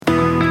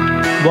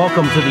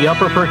Welcome to the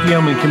Upper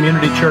Perkiomen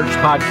Community Church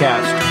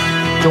podcast.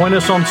 Join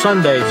us on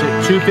Sundays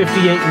at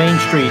 258 Main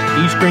Street,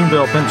 East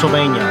Greenville,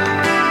 Pennsylvania.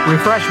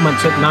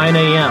 Refreshments at 9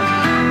 a.m.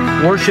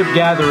 Worship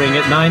gathering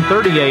at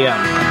 9:30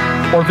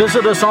 a.m. Or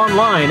visit us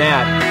online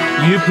at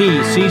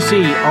upcconline.org.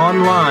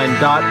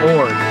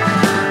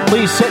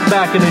 Please sit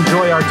back and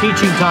enjoy our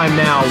teaching time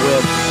now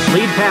with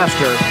lead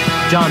pastor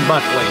John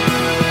Buckley.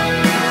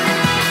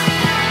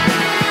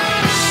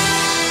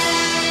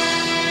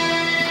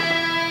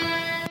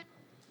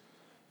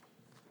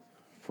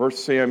 1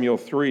 Samuel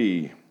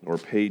 3, or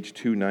page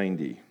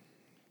 290.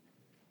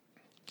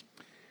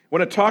 I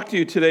want to talk to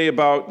you today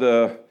about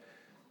the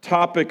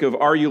topic of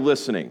Are You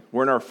Listening?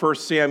 We're in our 1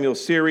 Samuel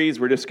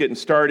series. We're just getting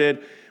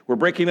started. We're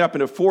breaking up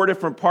into 4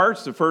 different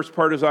parts. The first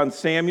part is on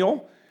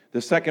Samuel.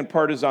 The second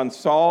part is on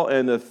Saul.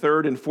 And the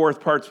third and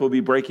fourth parts will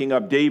be breaking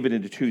up David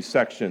into 2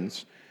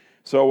 sections.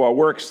 So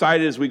we're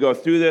excited as we go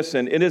through this.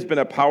 And it has been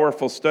a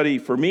powerful study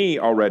for me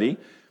already.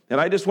 And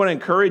I just want to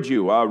encourage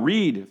you,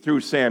 read through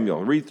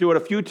Samuel. Read through it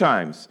a few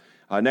times.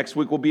 Next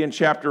week we'll be in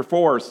chapter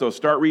 4, so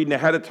start reading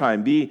ahead of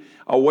time. Be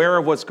aware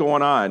of what's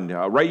going on.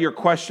 Write your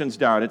questions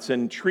down. It's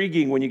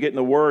intriguing when you get in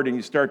the Word and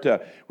you start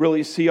to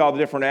really see all the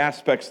different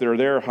aspects that are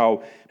there,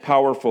 how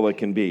powerful it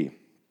can be.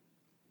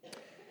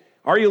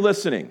 Are you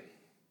listening?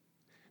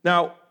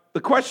 Now,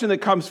 the question that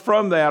comes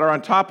from that, or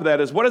on top of that,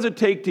 is what does it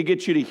take to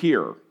get you to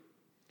hear?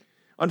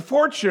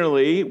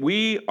 Unfortunately,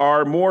 we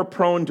are more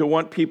prone to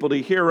want people to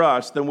hear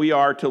us than we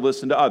are to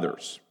listen to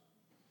others.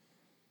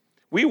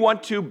 We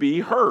want to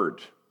be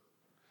heard.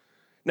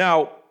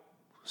 Now,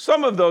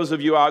 some of those of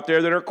you out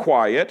there that are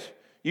quiet,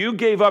 you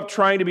gave up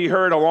trying to be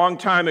heard a long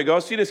time ago,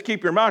 so you just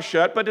keep your mouth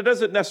shut, but it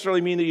doesn't necessarily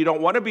mean that you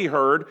don't want to be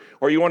heard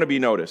or you want to be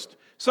noticed.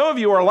 Some of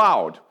you are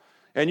loud,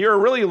 and you're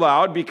really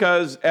loud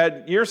because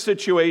at your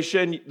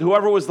situation,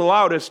 whoever was the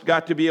loudest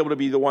got to be able to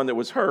be the one that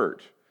was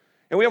heard.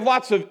 And we have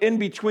lots of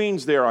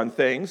in-betweens there on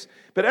things,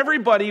 but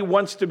everybody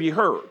wants to be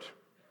heard.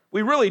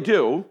 We really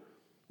do.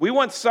 We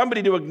want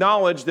somebody to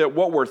acknowledge that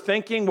what we're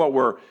thinking, what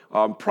we're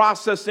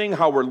processing,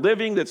 how we're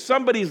living, that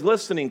somebody's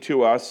listening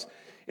to us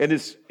and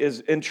is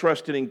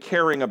interested in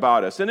caring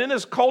about us. And in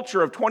this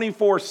culture of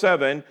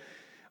 24/7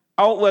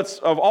 outlets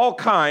of all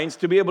kinds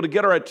to be able to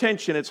get our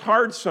attention, it's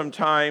hard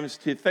sometimes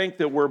to think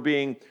that we're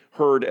being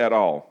heard at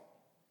all.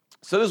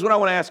 So this is what I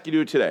want to ask you to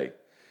do today.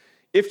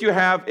 If you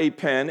have a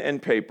pen and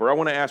paper, I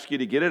want to ask you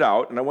to get it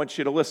out, and I want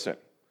you to listen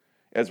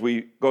as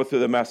we go through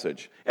the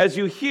message. As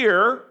you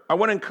hear, I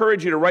want to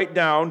encourage you to write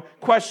down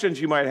questions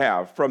you might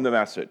have from the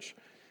message,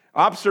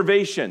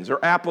 observations or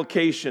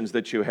applications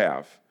that you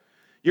have.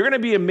 You're going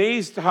to be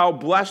amazed how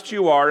blessed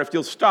you are if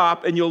you'll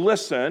stop and you'll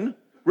listen,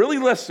 really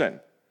listen,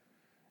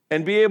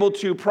 and be able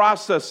to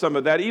process some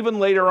of that even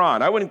later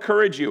on. I would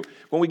encourage you,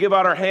 when we give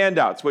out our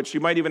handouts, which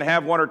you might even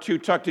have 1 or 2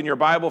 tucked in your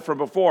Bible from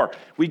before,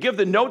 we give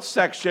the notes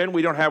section.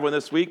 We don't have one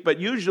this week, but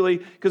usually,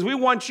 because we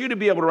want you to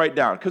be able to write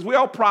down, because we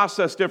all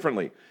process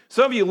differently.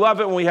 Some of you love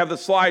it when we have the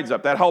slides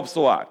up. That helps a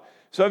lot.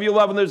 Some of you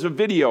love when there's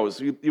videos.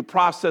 You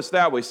process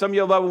that way. Some of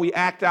you love when we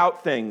act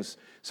out things.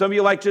 Some of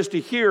you like just to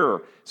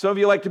hear. Some of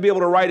you like to be able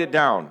to write it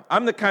down.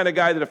 I'm the kind of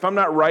guy that if I'm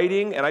not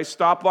writing and I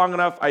stop long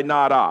enough, I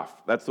nod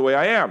off. That's the way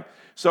I am.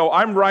 So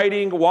I'm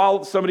writing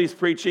while somebody's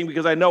preaching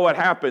because I know what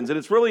happens. And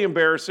it's really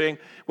embarrassing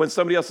when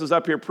somebody else is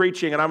up here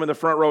preaching and I'm in the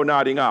front row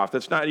nodding off.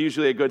 That's not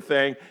usually a good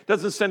thing. It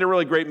doesn't send a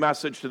really great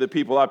message to the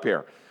people up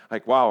here.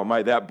 Like, wow, am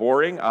I that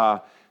boring?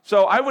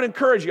 So I would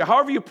encourage you,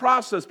 however you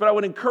process, but I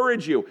would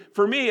encourage you.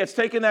 For me, it's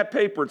taking that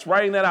paper, it's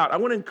writing that out. I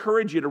want to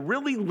encourage you to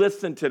really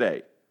listen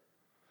today.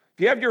 If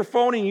you have your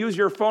phone and use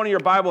your phone and your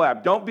Bible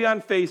app, don't be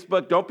on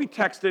Facebook, don't be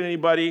texting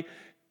anybody.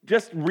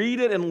 Just read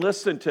it and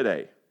listen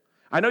today.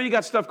 I know you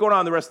got stuff going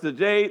on the rest of the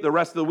day, the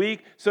rest of the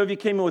week. Some of you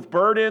came in with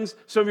burdens.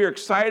 Some of you are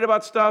excited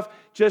about stuff.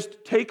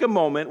 Just take a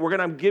moment. We're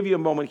going to give you a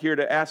moment here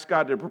to ask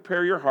God to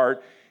prepare your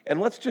heart,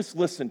 and let's just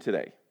listen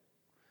today.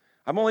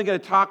 I'm only going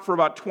to talk for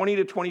about 20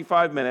 to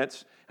 25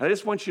 minutes, and I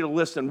just want you to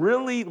listen.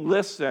 Really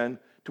listen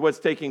to what's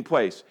taking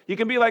place. You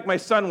can be like my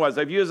son was.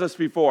 I've used this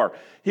before.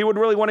 He would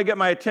really want to get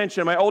my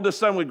attention. My oldest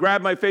son would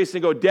grab my face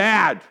and go,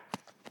 "Dad,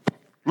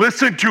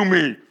 listen to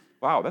me."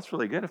 Wow, that's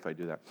really good if I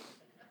do that.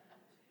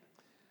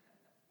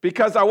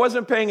 Because I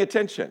wasn't paying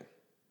attention.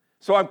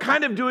 So I'm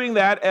kind of doing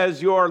that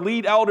as your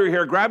lead elder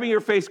here, grabbing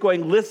your face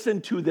going,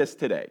 listen to this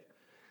today.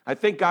 I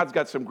think God's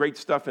got some great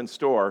stuff in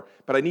store,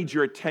 but I need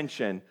your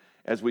attention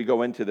as we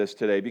go into this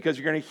today, because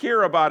you're going to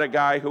hear about a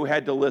guy who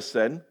had to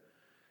listen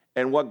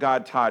and what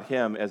God taught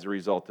him as a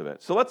result of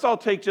it. So let's all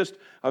take just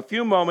a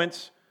few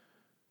moments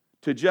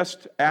to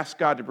just ask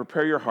God to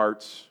prepare your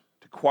hearts,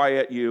 to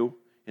quiet you,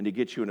 and to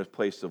get you in a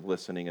place of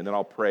listening, and then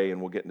I'll pray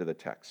and we'll get into the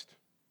text.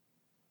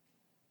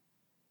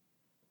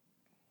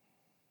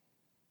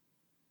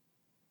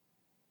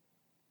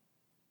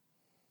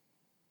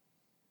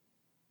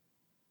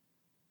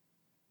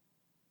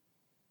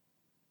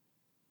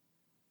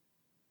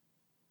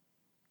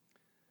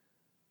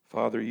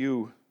 Father,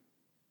 you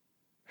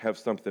have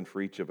something for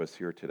each of us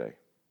here today.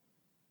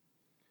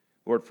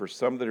 Lord, for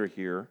some that are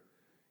here,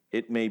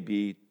 it may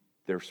be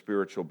their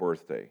spiritual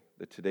birthday,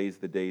 that today's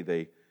the day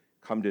they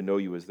come to know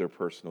you as their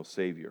personal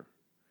Savior.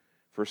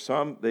 For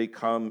some, they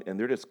come and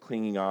they're just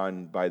clinging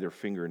on by their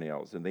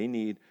fingernails, and they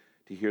need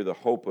to hear the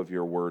hope of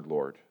your word,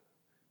 Lord.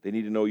 They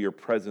need to know your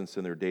presence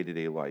in their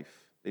day-to-day life.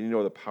 They need to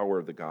know the power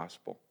of the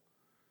gospel.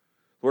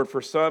 Lord,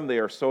 for some, they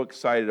are so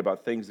excited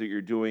about things that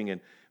you're doing,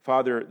 and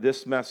Father,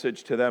 this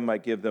message to them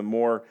might give them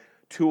more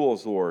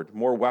tools, Lord,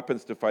 more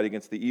weapons to fight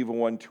against the evil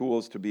one,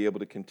 tools to be able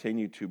to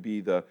continue to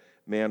be the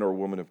man or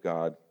woman of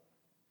God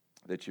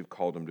that you've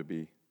called them to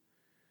be.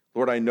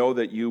 Lord, I know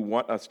that you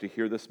want us to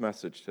hear this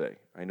message today.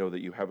 I know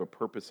that you have a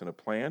purpose and a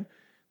plan,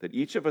 that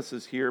each of us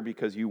is here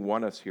because you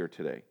want us here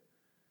today.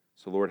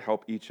 So, Lord,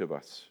 help each of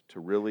us to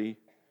really,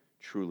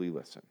 truly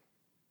listen.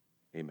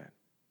 Amen.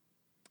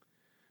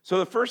 So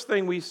the first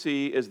thing we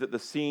see is that the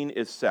scene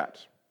is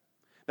set.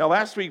 Now,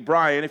 last week,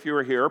 Brian, if you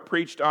were here,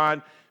 preached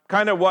on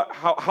kind of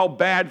how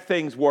bad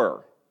things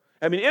were.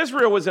 I mean,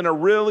 Israel was in a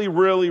really,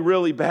 really,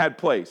 really bad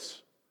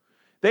place.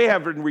 They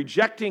have been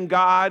rejecting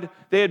God.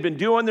 They had been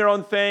doing their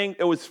own thing.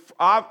 It was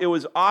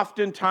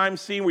oftentimes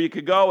seen where you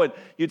could go and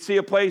you'd see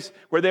a place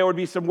where there would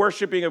be some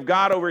worshiping of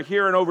God over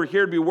here, and over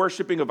here would be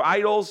worshiping of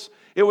idols.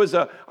 It was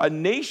a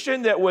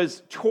nation that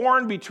was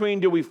torn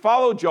between, do we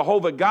follow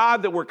Jehovah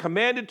God that we're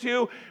commanded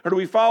to, or do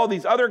we follow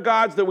these other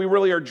gods that we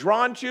really are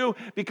drawn to?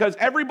 Because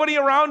everybody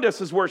around us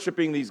is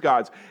worshiping these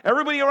gods.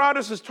 Everybody around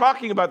us is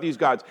talking about these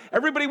gods.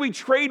 Everybody we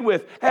trade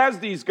with has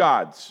these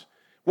gods.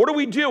 What do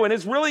we do? And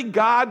is really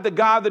God the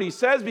God that he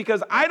says?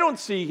 Because I don't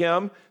see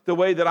him the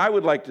way that I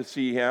would like to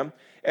see him.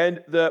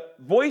 And the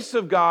voice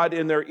of God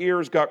in their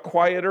ears got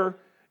quieter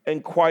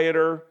and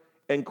quieter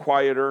and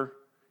quieter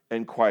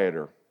and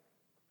quieter.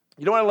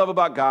 You know what I love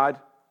about God?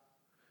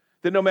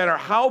 That no matter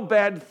how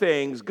bad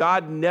things,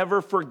 God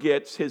never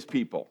forgets his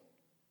people.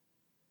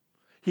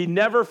 He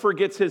never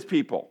forgets his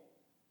people.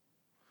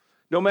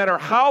 No matter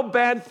how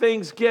bad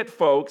things get,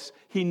 folks,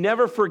 he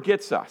never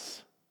forgets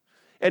us.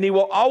 And he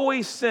will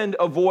always send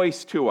a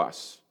voice to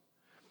us.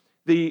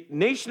 The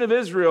nation of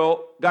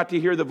Israel got to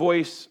hear the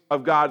voice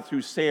of God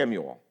through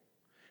Samuel.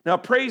 Now,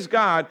 praise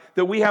God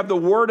that we have the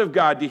Word of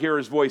God to hear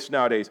his voice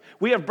nowadays.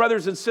 We have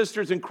brothers and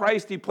sisters in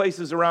Christ he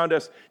places around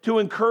us to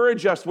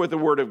encourage us with the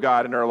Word of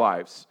God in our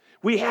lives.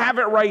 We have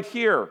it right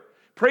here.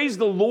 Praise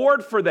the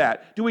Lord for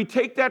that. Do we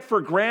take that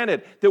for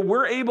granted, that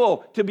we're able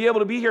to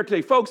be here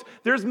today? Folks,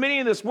 there's many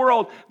in this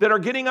world that are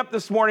getting up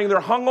this morning,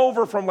 they're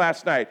hungover from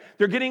last night.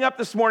 They're getting up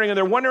this morning and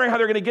they're wondering how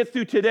they're going to get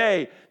through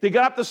today. They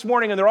got up this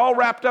morning and they're all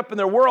wrapped up in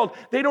their world.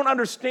 They don't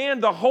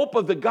understand the hope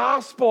of the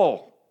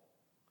gospel.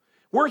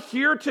 We're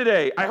here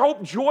today, I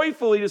hope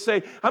joyfully, to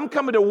say, I'm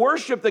coming to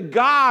worship the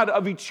God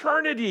of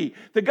eternity,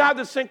 the God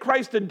that sent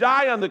Christ to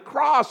die on the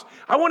cross.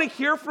 I want to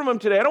hear from him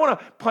today. I don't want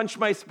to punch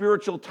my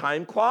spiritual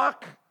time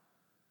clock.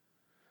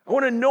 I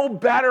want to know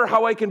better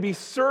how I can be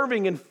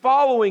serving and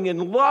following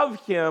and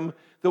love him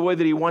the way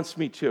that he wants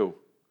me to.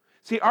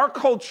 See, our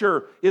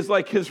culture is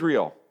like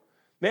Israel.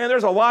 Man,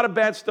 there's a lot of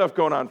bad stuff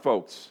going on,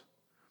 folks.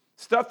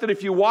 Stuff that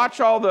if you watch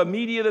all the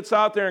media that's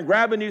out there and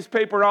grab a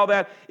newspaper and all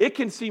that, it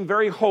can seem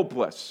very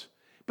hopeless.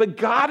 But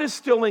God is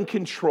still in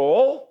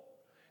control.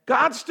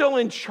 God's still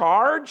in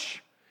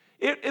charge.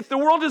 If the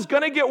world is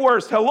going to get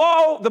worse,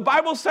 hello, the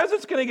Bible says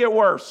it's going to get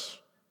worse.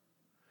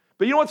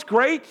 But you know what's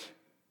great?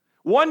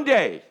 One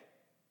day,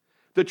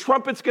 the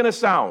trumpet's going to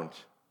sound.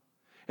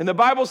 And the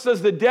Bible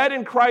says the dead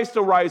in Christ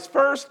will rise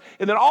first,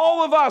 and then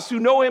all of us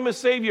who know him as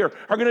Savior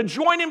are going to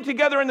join him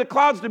together in the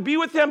clouds to be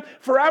with him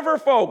forever,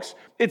 folks.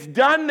 It's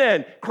done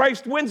then.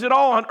 Christ wins it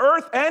all on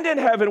earth and in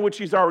heaven, which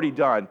he's already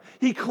done.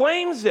 He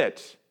claims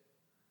it.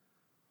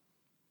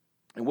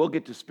 And we'll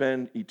get to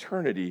spend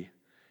eternity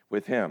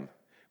with him.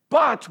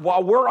 But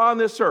while we're on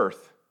this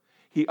earth,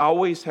 he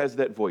always has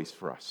that voice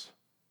for us.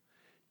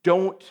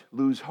 Don't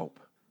lose hope.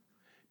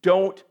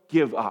 Don't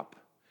give up.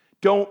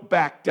 Don't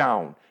back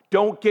down.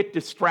 Don't get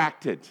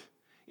distracted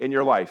in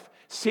your life.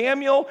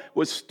 Samuel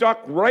was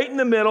stuck right in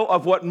the middle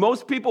of what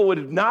most people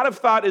would not have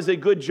thought is a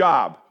good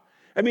job.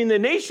 I mean, the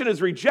nation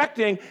is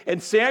rejecting,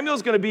 and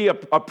Samuel's going to be a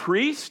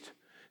priest.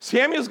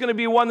 Samuel's going to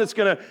be one that's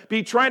going to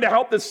be trying to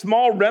help this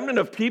small remnant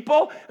of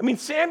people. I mean,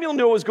 Samuel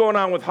knew what was going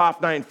on with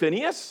Hophni and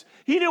Phinehas.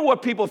 He knew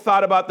what people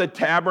thought about the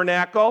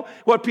tabernacle,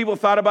 what people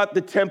thought about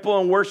the temple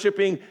and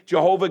worshiping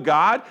Jehovah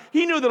God.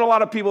 He knew that a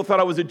lot of people thought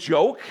it was a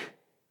joke.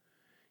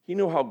 He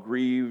knew how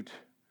grieved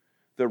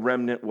the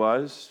remnant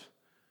was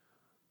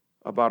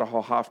about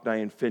how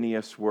Hophni and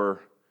Phinehas were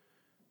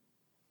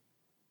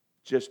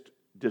just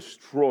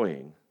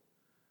destroying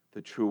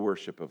the true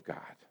worship of God,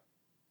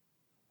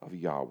 of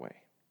Yahweh.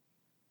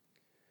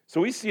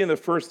 So we see in the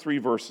first 3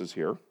 verses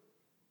here,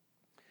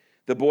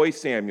 the boy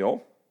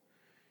Samuel,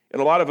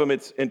 and a lot of them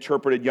it's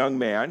interpreted young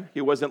man.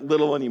 He wasn't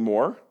little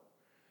anymore.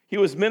 He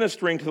was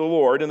ministering to the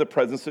Lord in the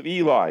presence of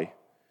Eli.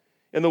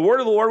 And the word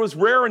of the Lord was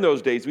rare in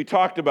those days. We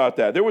talked about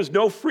that. There was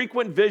no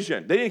frequent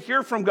vision. They didn't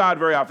hear from God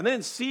very often. They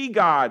didn't see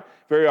God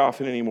very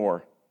often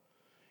anymore.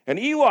 And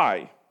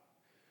Eli,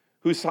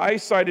 whose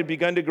eyesight had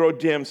begun to grow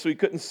dim so he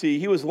couldn't see,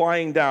 he was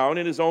lying down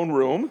in his own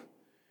room.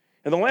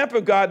 And the lamp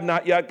of God had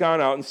not yet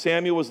gone out, and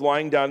Samuel was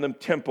lying down in the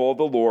temple of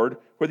the Lord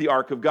where the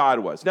ark of God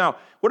was. Now,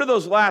 what are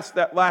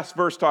that last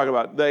verse talking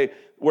about?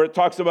 Where it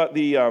talks about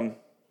the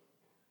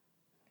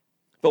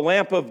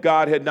lamp of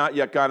God had not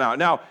yet gone out.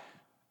 Now,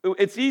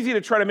 it's easy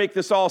to try to make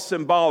this all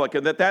symbolic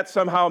and that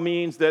somehow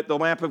means that the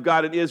lamp of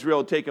God in Israel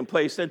had taken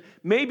place. And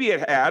maybe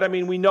it had. I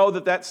mean, we know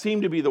that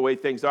seemed to be the way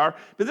things are.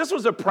 But this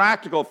was a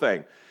practical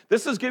thing.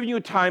 This is giving you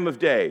a time of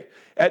day.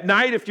 At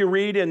night, if you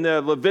read in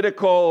the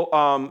Levitical,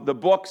 the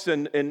books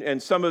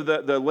and some of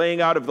the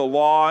laying out of the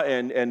law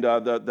and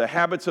the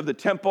habits of the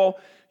temple,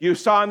 you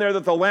saw in there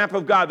that the lamp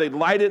of God, they'd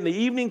light it in the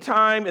evening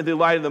time and they'd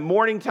light it in the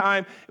morning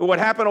time. And what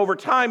happened over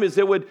time is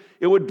it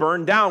would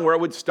burn down where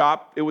it would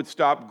stop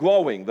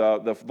glowing,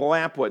 the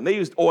lamp would. And they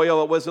used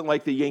oil. It wasn't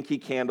like the Yankee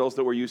candles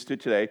that we're used to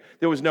today.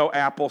 There was no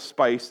apple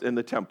spice in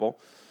the temple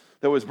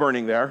that was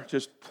burning there,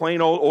 just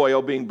plain old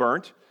oil being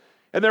burnt.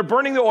 And they're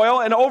burning the oil,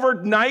 and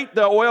overnight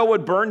the oil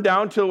would burn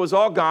down till it was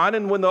all gone,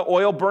 and when the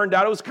oil burned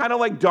out, it was kind of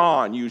like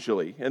dawn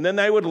usually. And then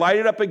they would light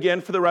it up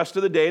again for the rest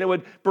of the day, and it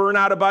would burn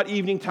out about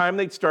evening time, and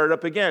they'd start it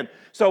up again.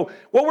 So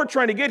what we're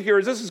trying to get here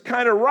is this is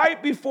kind of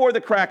right before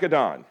the crack of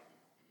dawn.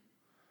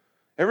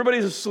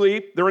 Everybody's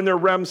asleep. They're in their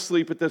REM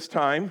sleep at this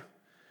time,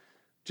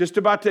 just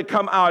about to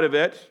come out of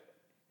it,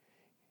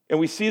 and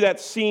we see that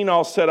scene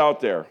all set out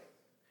there.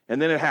 And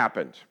then it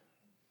happened.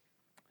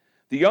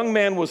 The young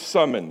man was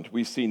summoned,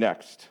 we see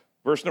next.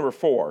 Verse number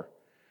 4,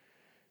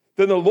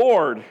 then the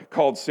Lord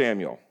called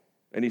Samuel,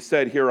 and he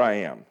said, here I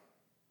am.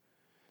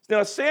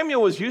 Now,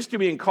 Samuel was used to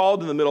being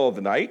called in the middle of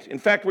the night. In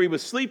fact, where he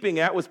was sleeping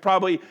at was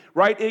probably,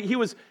 right, he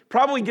was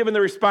probably given the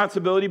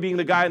responsibility, being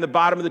the guy in the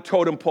bottom of the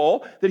totem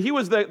pole, that he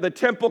was the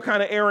temple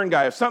kind of errand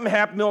guy. If something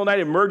happened in the middle of the night,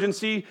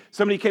 emergency,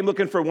 somebody came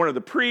looking for one of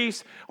the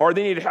priests, or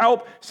they needed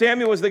help,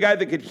 Samuel was the guy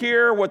that could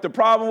hear what the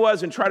problem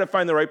was and try to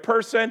find the right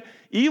person.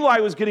 Eli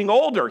was getting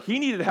older. He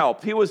needed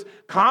help. He was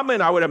common,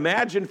 I would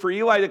imagine, for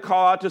Eli to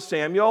call out to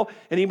Samuel,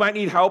 and he might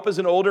need help as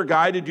an older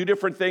guy to do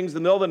different things in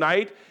the middle of the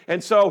night.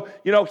 And so,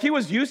 he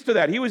was used to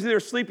that. He was either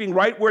sleeping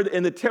right where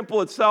in the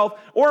temple itself,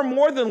 or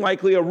more than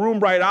likely a room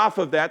right off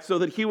of that, so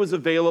that he was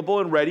available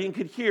and ready and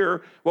could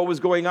hear what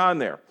was going on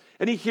there.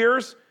 And he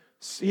hears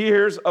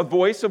a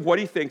voice of what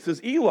he thinks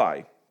is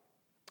Eli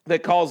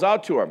that calls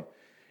out to him.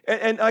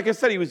 And like I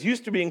said, he was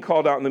used to being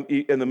called out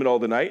in the middle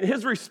of the night. And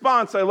his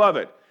response, I love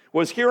it,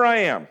 was, here I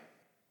am.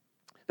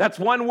 That's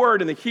one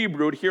word in the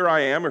Hebrew, here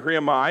I am, or here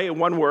am I, and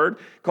one word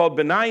called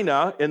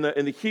benina in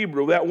the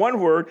Hebrew. That one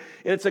word,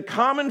 and it's a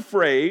common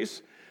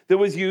phrase that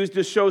was used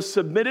to show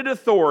submitted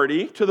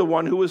authority to the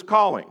one who was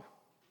calling.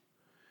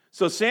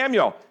 So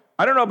Samuel,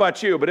 I don't know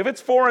about you, but if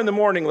it's 4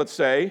 a.m, let's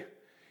say,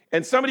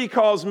 and somebody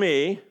calls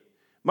me,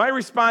 my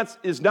response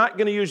is not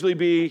going to usually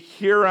be,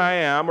 here I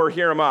am, or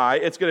here am I.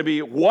 It's going to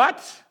be,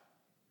 what?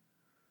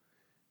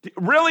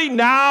 Really,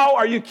 now?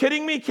 Are you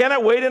kidding me? Can I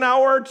wait an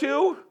hour or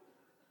two?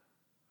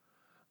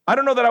 I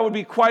don't know that I would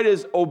be quite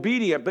as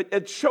obedient, but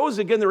it shows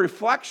again the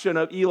reflection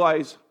of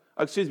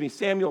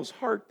Samuel's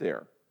heart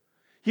there.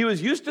 He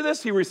was used to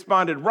this. He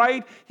responded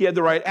right. He had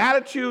the right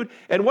attitude.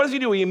 And what does he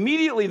do? He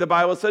immediately, the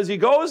Bible says, he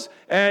goes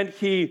and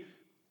he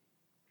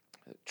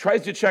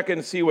tries to check in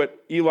and see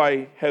what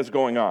Eli has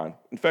going on.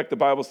 In fact, the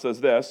Bible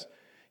says this.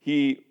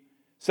 He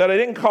said, I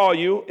didn't call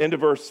you, into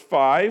verse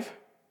 5,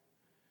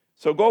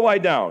 so go lie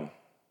down.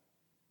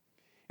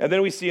 And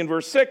then we see in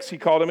verse 6, he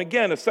called him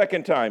again a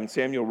second time.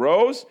 Samuel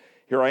rose.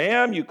 Here I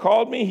am. You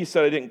called me. He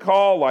said, I didn't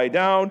call. Lie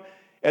down.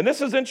 And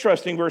this is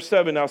interesting, verse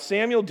 7. Now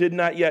Samuel did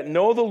not yet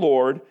know the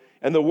Lord,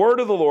 and the word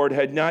of the Lord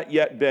had not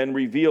yet been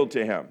revealed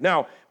to him.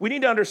 Now, we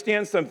need to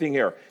understand something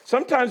here.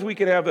 Sometimes we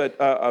can have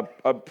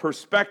a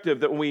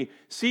perspective that when we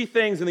see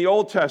things in the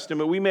Old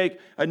Testament, we make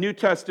a New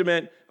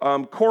Testament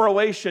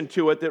correlation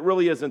to it that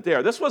really isn't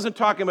there. This wasn't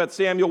talking about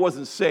Samuel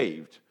wasn't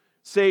saved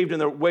in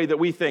the way that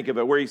we think of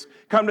it, where he's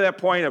come to that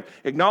point of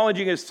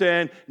acknowledging his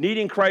sin,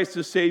 needing Christ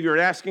as Savior,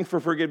 and asking for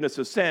forgiveness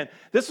of sin.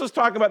 This was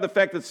talking about the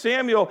fact that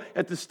Samuel,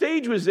 at the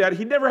stage was at,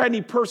 he never had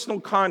any personal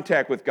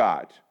contact with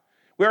God.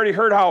 We already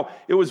heard how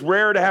it was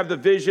rare to have the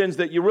visions,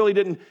 that you really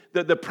didn't,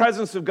 that the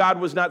presence of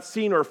God was not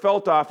seen or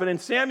felt often. And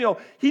Samuel,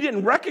 he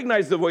didn't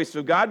recognize the voice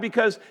of God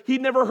because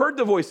he'd never heard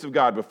the voice of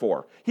God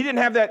before. He didn't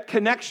have that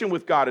connection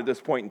with God at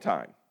this point in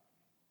time.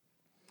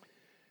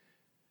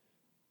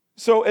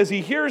 So as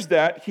he hears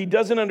that, he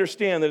doesn't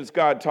understand that it's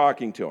God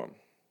talking to him.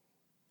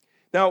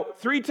 Now,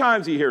 3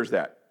 times he hears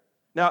that.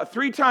 Now,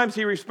 3 times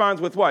he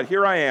responds with what?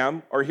 Here I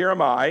am, or here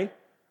am I.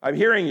 I'm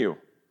hearing you.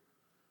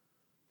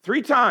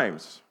 3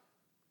 times.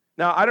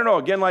 Now, I don't know,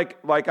 again,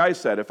 like I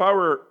said, if I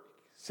were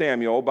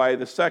Samuel, by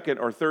the 2nd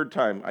or 3rd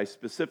time, I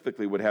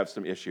specifically would have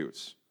some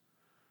issues.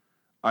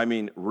 I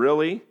mean,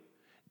 really?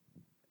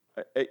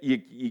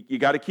 You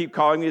got to keep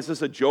calling me? Is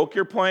this a joke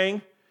you're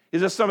playing?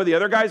 Is this some of the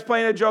other guys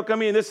playing a joke on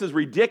me? And this is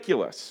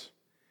ridiculous.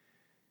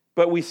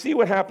 But we see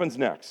what happens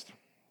next.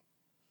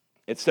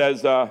 It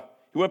says,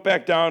 he went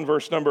back down,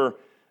 verse number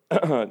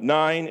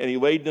 9, and he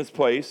laid in his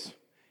place.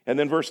 And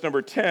then verse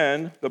number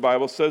 10, the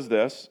Bible says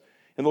this,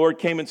 And the Lord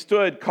came and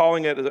stood,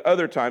 calling it at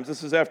other times.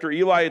 This is after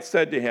Eli had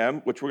said to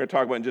him, which we're going to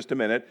talk about in just a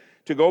minute,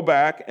 to go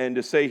back and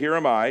to say, here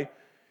am I.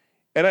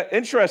 And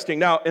interesting,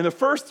 now, in the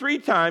first 3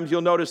 times,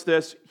 you'll notice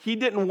this, we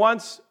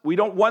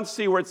don't once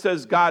see where it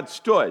says God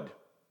stood.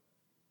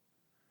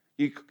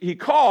 He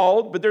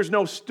called, but there's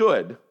no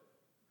stood.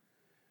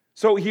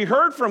 So he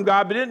heard from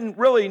God, but didn't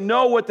really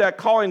know what that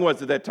calling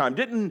was at that time.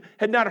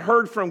 Had not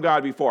heard from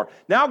God before.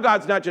 Now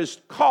God's not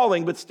just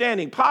calling, but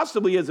standing,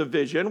 possibly as a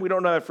vision. We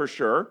don't know that for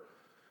sure.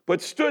 But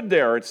stood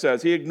there, it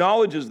says. He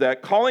acknowledges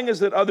that. Calling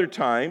is at other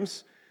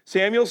times.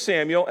 Samuel,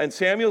 Samuel. And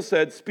Samuel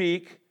said,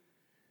 speak,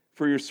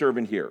 for your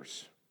servant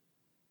hears.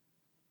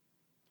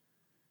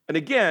 And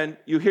again,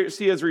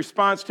 see his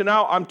response to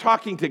now, I'm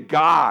talking to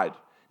God.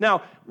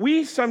 Now,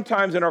 we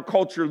sometimes in our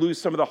culture lose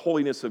some of the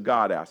holiness of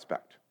God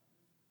aspect.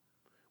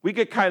 We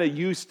get kind of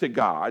used to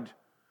God,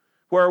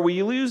 where we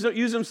use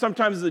him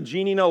sometimes as a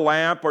genie in a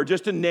lamp or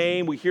just a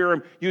name. We hear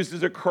him used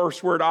as a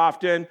curse word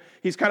often.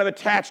 He's kind of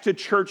attached to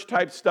church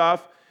type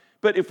stuff.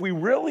 But if we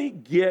really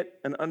get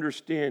an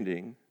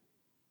understanding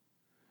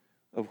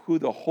of who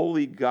the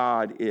holy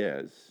God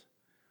is,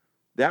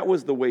 that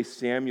was the way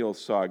Samuel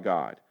saw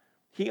God.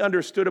 He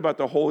understood about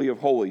the Holy of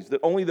Holies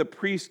that only the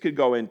priest could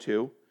go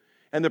into,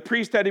 and the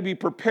priest had to be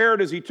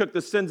prepared as he took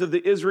the sins of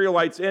the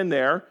Israelites in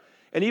there,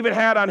 and even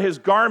had on his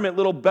garment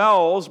little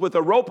bells with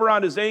a rope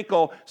around his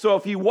ankle, so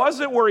if he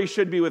wasn't where he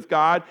should be with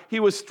God,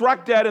 he was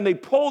struck dead, and they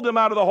pulled him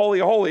out of the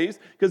Holy of Holies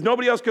because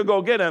nobody else could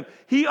go get him.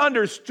 He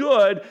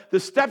understood the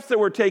steps that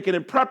were taken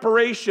in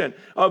preparation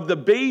of the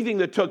bathing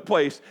that took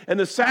place and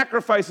the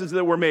sacrifices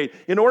that were made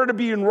in order to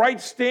be in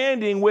right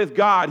standing with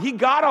God. He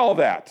got all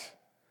that.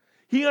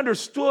 He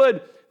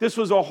understood this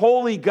was a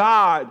holy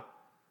God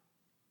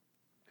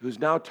who's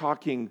now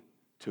talking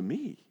to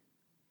me.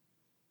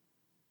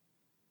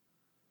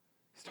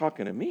 He's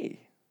talking to me.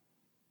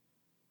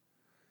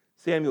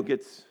 Samuel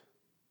gets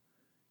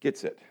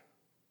it.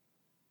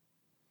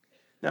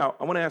 Now,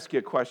 I want to ask you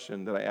a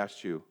question that I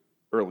asked you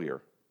earlier.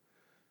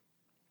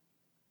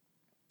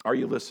 Are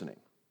you listening?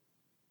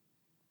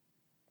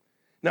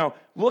 Now,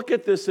 look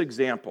at this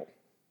example.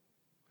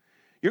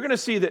 You're going to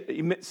see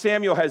that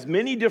Samuel has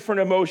many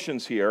different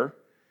emotions here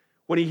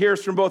when he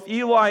hears from both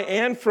Eli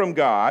and from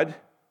God.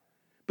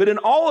 But in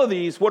all of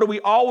these, what do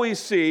we always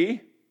see?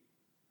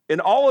 In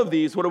all of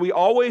these, what do we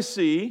always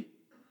see?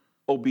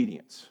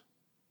 Obedience.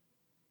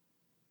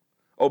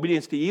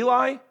 Obedience to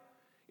Eli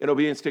and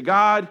obedience to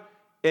God,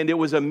 and it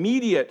was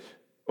immediate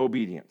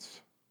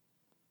obedience.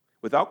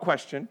 Without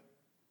question.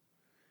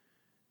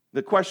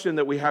 The question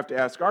that we have to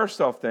ask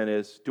ourselves then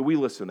is, do we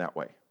listen that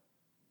way?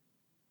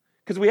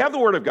 Because we have the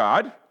Word of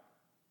God.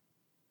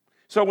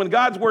 So when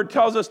God's Word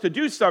tells us to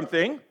do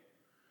something,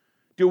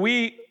 do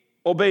we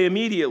obey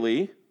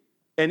immediately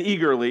and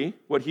eagerly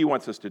what He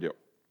wants us to do?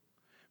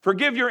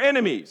 Forgive your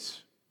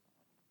enemies.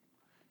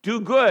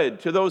 Do good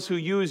to those who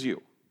use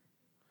you.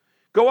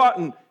 Go out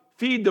and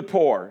feed the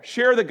poor.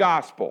 Share the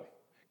gospel.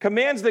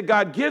 Commands that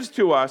God gives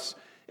to us,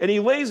 and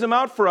He lays them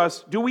out for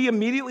us. Do we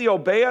immediately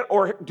obey it,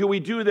 or do we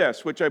do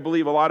this, which I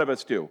believe a lot of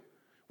us do?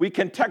 We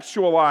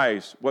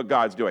contextualize what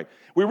God's doing.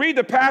 We read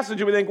the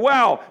passage and we think,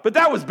 well, but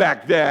that was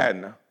back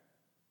then.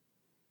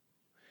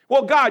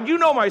 Well, God, you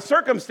know my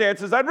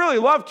circumstances. I'd really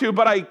love to,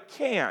 but I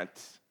can't.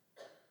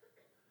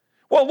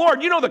 Well,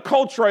 Lord, you know the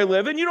culture I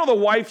live in. You know the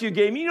wife you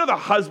gave me. You know the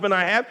husband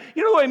I have.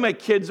 You know the way my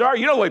kids are.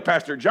 You know the way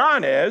Pastor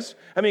John is.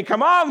 I mean,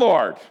 come on,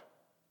 Lord.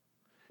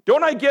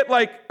 Don't I get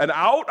like an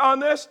out on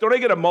this? Don't I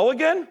get a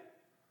mulligan?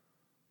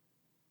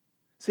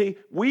 See,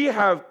 we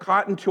have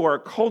gotten to our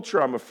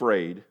culture, I'm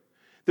afraid,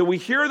 that we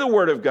hear the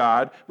Word of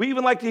God. We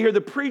even like to hear the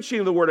preaching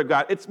of the Word of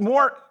God. It's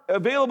more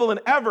available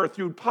than ever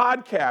through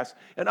podcasts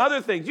and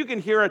other things. You can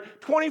hear it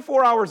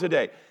 24 hours a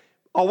day.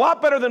 A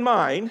lot better than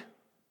mine,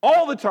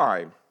 all the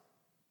time.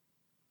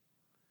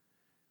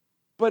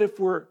 But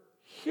if we're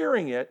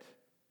hearing it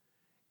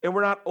and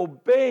we're not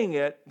obeying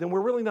it, then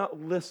we're really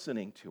not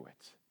listening to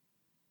it.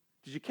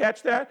 Did you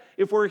catch that?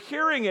 If we're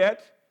hearing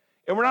it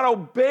and we're not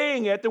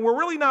obeying it, then we're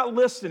really not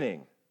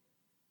listening.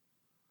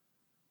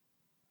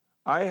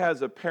 I,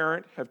 as a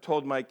parent, have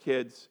told my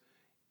kids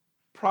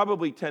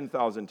probably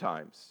 10,000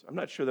 times. I'm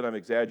not sure that I'm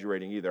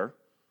exaggerating either.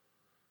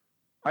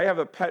 I have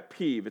a pet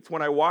peeve. It's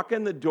when I walk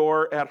in the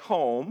door at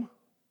home,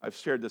 I've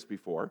shared this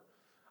before,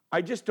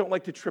 I just don't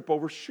like to trip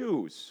over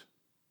shoes.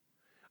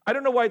 I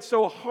don't know why it's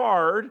so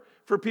hard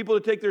for people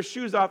to take their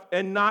shoes off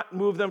and not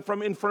move them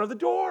from in front of the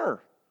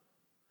door.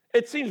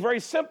 It seems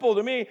very simple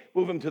to me.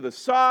 Move them to the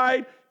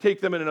side,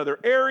 take them in another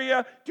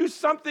area, do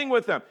something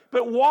with them.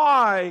 But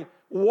why?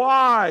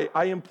 Why,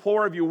 I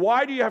implore of you,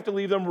 why do you have to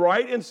leave them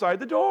right inside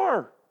the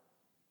door?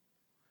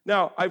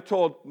 Now, I've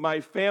told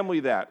my family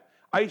that.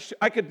 I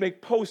could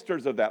make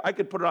posters of that. I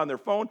could put it on their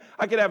phone.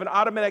 I could have an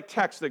automatic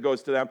text that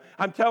goes to them.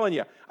 I'm telling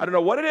you, I don't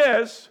know what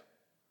it is,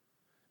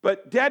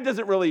 but Dad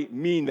doesn't really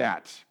mean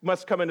that. It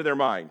must come into their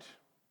mind.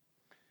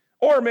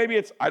 Or maybe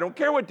it's, I don't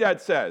care what Dad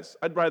says.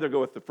 I'd rather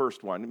go with the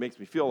first one. It makes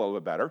me feel a little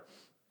bit better.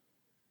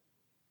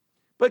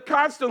 But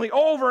constantly,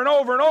 over and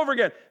over and over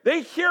again,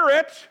 they hear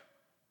it,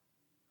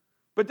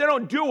 but they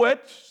don't do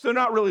it, so they're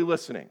not really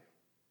listening.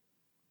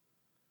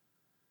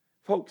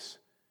 Folks,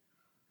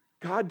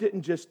 God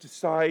didn't just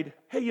decide,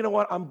 hey, you know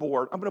what, I'm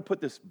bored. I'm going to put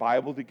this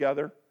Bible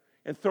together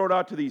and throw it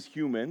out to these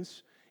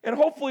humans, and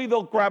hopefully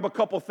they'll grab a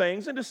couple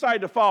things and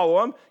decide to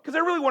follow him because I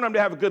really want them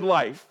to have a good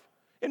life.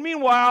 And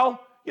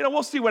meanwhile,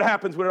 we'll see what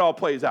happens when it all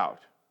plays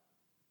out.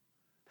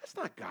 That's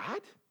not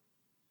God.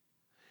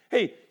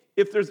 Hey,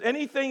 if there's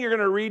anything you're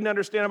going to read and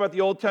understand about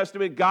the Old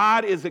Testament,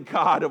 God is a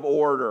God of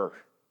order.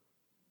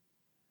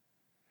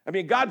 I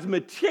mean, God's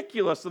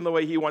meticulous in the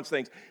way he wants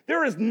things.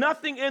 There is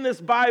nothing in this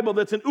Bible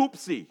that's an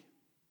oopsie.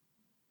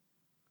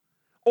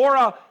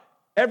 Or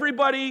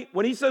everybody,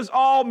 when he says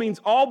all, means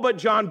all but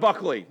John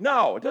Buckley.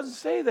 No, it doesn't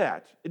say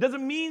that. It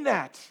doesn't mean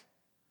that.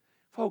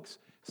 Folks,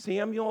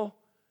 Samuel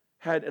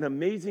had an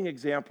amazing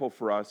example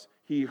for us.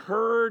 He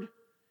heard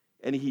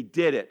and he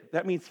did it.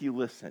 That means he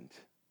listened.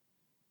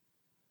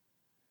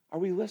 Are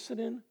we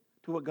listening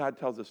to what God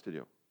tells us to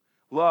do?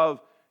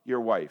 Love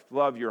your wife.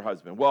 Love your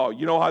husband. Well,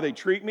 you know how they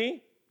treat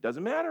me?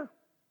 Doesn't matter.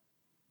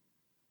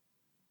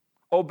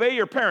 Obey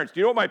your parents. Do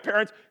you know what my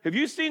parents, have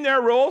you seen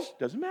their rules?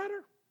 Doesn't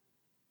matter.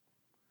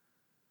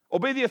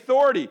 Obey the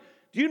authority.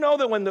 Do you know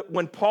that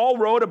when Paul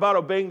wrote about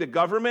obeying the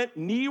government,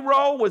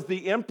 Nero was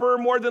the emperor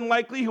more than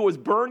likely who was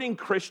burning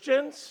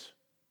Christians?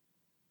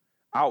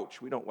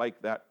 Ouch, we don't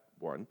like that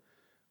one.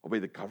 Obey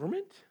the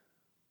government?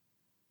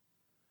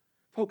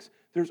 Folks,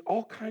 there's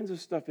all kinds of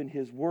stuff in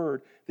his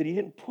word that he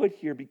didn't put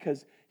here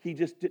because he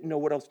just didn't know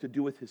what else to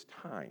do with his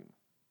time.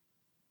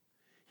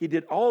 He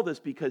did all this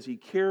because he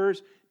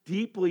cares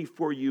deeply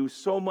for you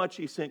so much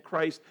he sent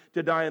Christ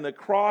to die on the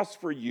cross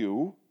for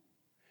you,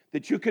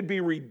 that you could be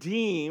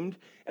redeemed.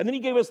 And then he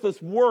gave us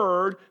this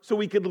word so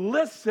we could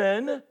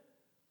listen to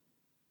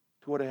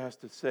what it has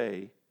to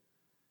say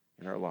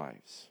in our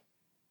lives.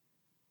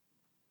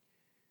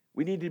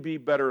 We need to be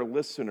better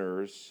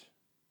listeners,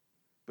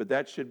 but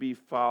that should be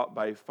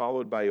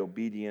followed by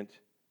obedient,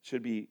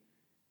 should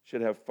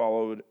have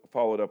followed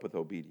up with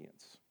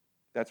obedience.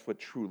 That's what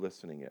true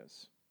listening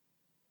is.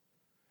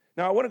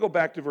 Now, I want to go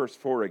back to verse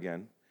 4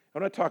 again. I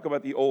want to talk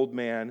about the old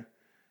man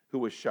who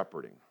was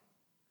shepherding.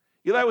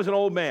 Eli was an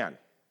old man.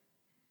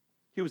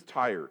 He was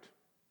tired.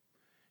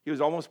 He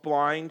was almost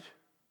blind.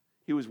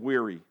 He was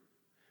weary.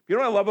 You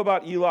know what I love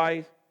about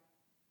Eli?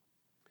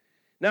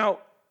 Now,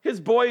 his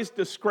boys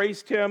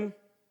disgraced him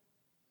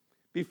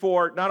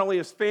before not only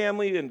his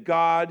family and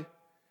God.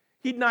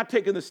 He'd not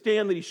taken the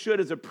stand that he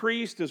should as a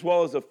priest as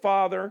well as a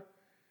father.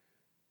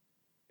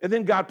 And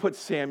then God put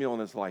Samuel in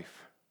his life.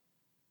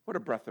 What a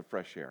breath of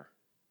fresh air.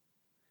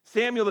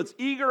 Samuel that's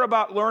eager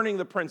about learning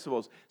the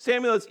principles.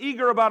 Samuel that's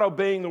eager about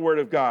obeying the word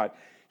of God.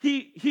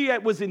 He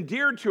was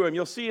endeared to him.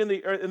 You'll see in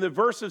the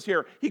verses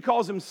here, he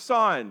calls him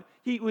son.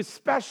 He was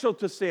special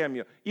to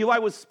Samuel. Eli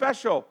was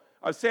special.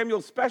 Samuel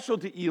was special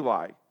to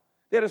Eli.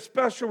 They had a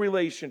special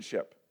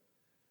relationship.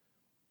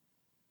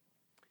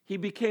 He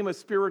became a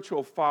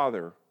spiritual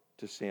father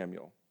to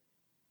Samuel.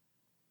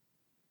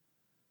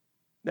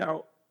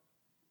 Now,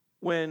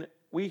 when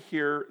we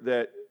hear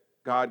that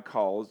God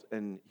calls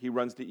and he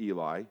runs to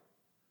Eli,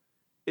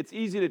 it's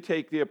easy to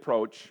take the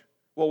approach,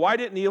 well, why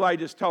didn't Eli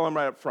just tell him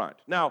right up front?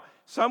 Now,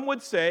 some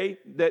would say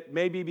that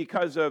maybe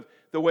because of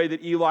the way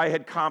that Eli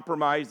had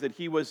compromised, that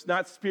he was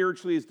not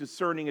spiritually as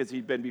discerning as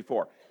he'd been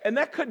before. And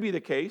that could be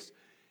the case.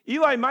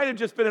 Eli might have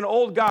just been an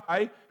old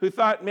guy who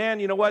thought, man,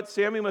 you know what?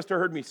 Samuel must have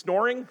heard me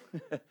snoring,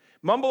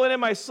 mumbling in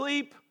my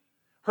sleep,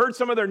 heard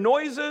some of their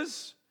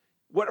noises.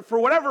 For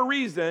whatever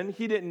reason,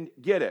 he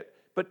didn't get it.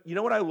 But you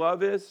know what I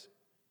love is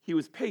he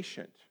was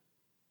patient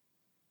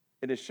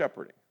in his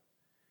shepherding.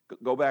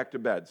 Go back to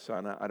bed,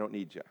 son, I don't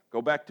need you.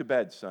 Go back to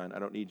bed, son, I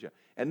don't need you.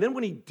 And then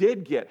when he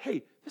did get,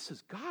 hey, this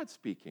is God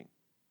speaking.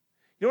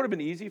 You know what would have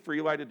been easy for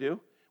Eli to do?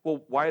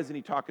 Well, why isn't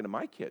he talking to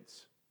my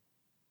kids?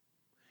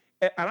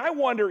 And I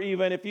wonder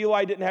even if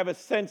Eli didn't have a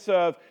sense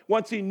of,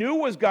 once he knew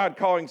was God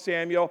calling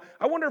Samuel,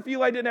 I wonder if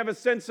Eli didn't have a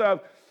sense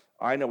of,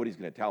 I know what he's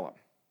going to tell him.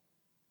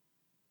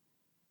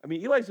 I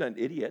mean, Eli's not an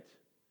idiot.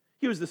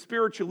 He was the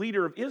spiritual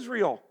leader of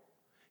Israel.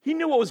 He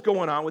knew what was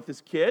going on with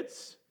his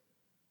kids.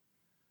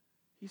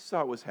 He saw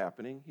what was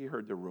happening. He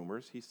heard the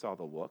rumors. He saw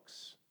the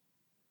looks.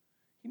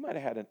 He might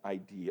have had an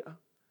idea.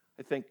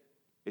 I think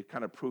it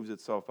kind of proves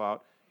itself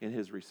out in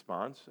his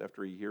response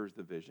after he hears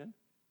the vision.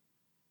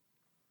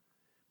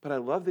 But I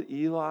love that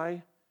Eli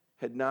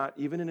had not,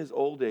 even in his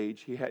old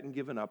age, he hadn't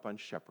given up on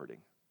shepherding.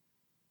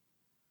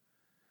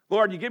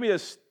 Lord, you give me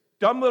this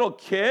dumb little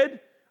kid.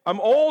 I'm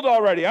old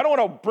already. I don't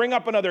want to bring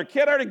up another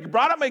kid. I already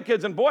brought up my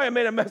kids, and boy, I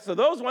made a mess of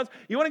those ones.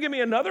 You want to give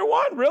me another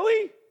one?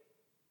 Really?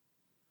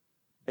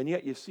 And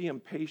yet you see him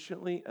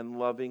patiently and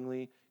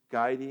lovingly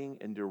guiding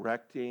and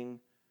directing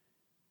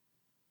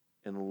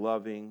and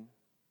loving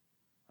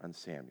on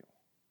Samuel.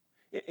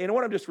 And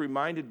what I'm just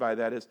reminded by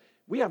that is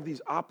we have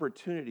these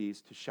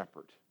opportunities to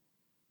shepherd.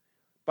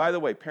 By the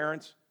way,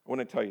 parents, I want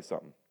to tell you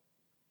something.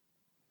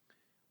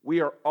 We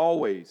are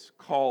always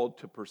called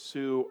to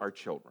pursue our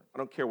children. I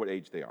don't care what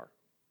age they are.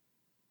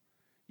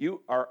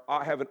 You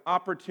have an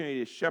opportunity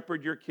to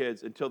shepherd your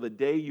kids until the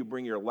day you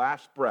bring your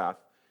last breath.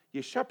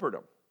 You shepherd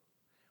them.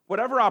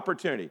 Whatever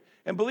opportunity.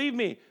 And believe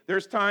me,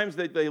 there's times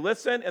that they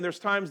listen, and there's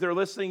times they're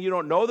listening, you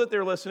don't know that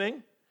they're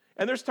listening.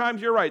 And there's times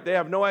you're right, they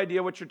have no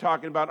idea what you're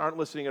talking about, aren't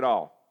listening at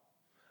all.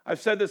 I've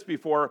said this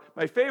before.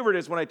 My favorite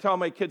is when I tell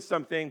my kids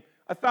something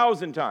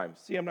 1,000 times.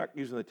 See, I'm not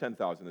using the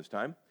 10,000 this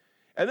time.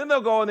 And then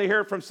they'll go and they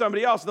hear it from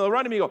somebody else, and they'll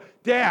run to me and go,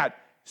 Dad,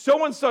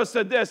 so-and-so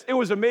said this. It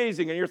was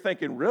amazing. And you're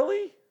thinking,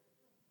 really?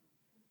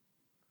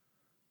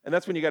 And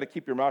that's when you got to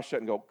keep your mouth shut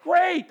and go,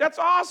 great, that's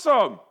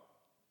awesome.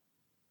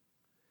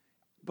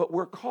 But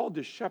we're called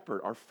to shepherd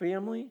our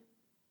family.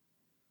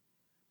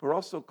 We're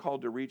also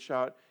called to reach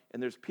out,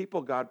 and there's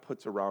people God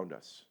puts around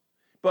us.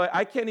 But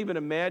I can't even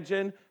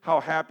imagine how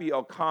happy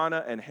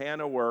Elkanah and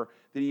Hannah were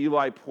that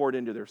Eli poured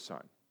into their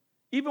son.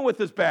 Even with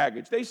his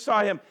baggage, they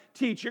saw him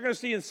teach. You're going to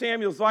see in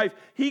Samuel's life,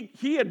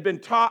 he had been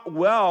taught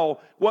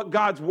well what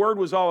God's word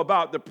was all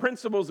about, the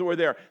principles that were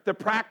there, the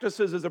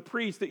practices as a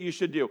priest that you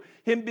should do.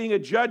 Him being a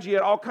judge, he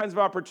had all kinds of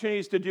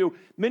opportunities to do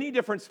many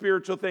different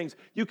spiritual things.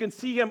 You can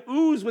see him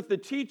ooze with the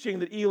teaching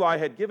that Eli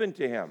had given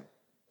to him,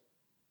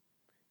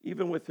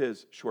 even with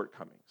his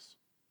shortcomings.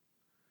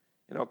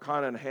 And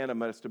Elkanah and Hannah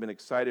must have been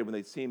excited when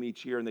they'd see him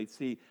each year and they'd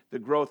see the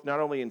growth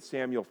not only in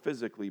Samuel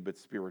physically, but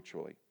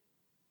spiritually.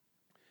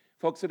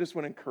 Folks, I just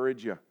want to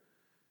encourage you.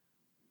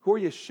 Who are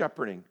you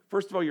shepherding?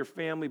 First of all, your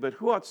family, but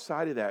who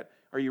outside of that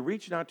are you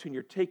reaching out to and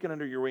you're taking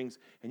under your wings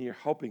and you're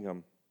helping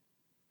them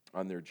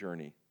on their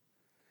journey?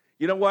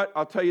 You know what?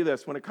 I'll tell you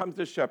this. When it comes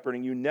to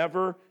shepherding, you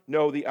never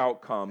know the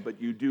outcome, but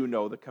you do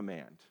know the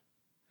command.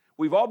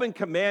 We've all been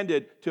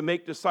commanded to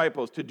make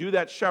disciples, to do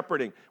that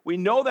shepherding. We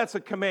know that's a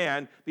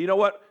command, but you know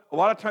what? A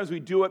lot of times we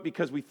do it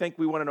because we think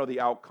we want to know the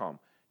outcome.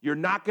 You're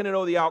not going to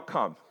know the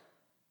outcome.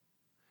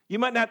 You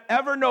might not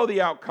ever know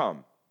the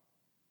outcome.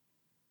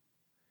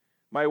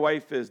 My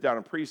wife is down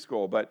in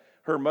preschool, but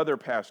her mother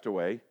passed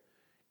away.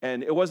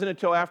 And it wasn't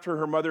until after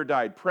her mother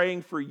died,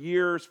 praying for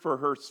years for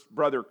her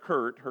brother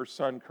Kurt, her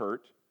son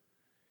Kurt.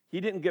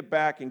 He didn't get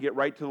back and get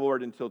right to the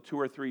Lord until 2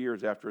 or 3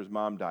 years after his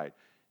mom died.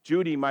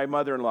 Judy, my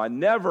mother-in-law,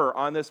 never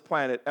on this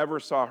planet ever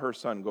saw her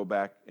son go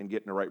back and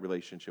get in a right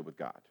relationship with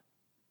God.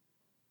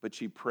 But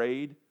she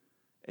prayed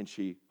and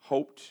she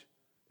hoped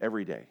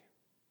every day.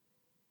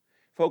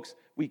 Folks,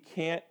 we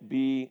can't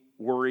be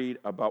worried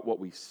about what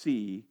we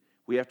see.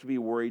 We have to be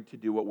worried to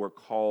do what we're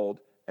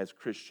called as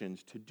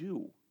Christians to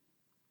do.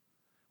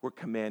 We're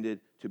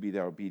commanded to be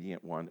the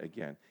obedient one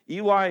again.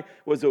 Eli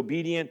was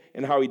obedient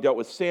in how he dealt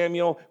with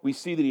Samuel. We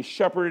see that he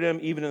shepherded him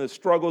even in the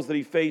struggles that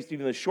he faced,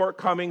 even the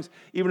shortcomings,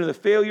 even in the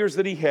failures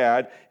that he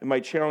had. And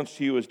my challenge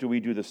to you is, do we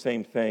do the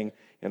same thing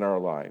in our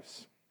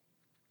lives?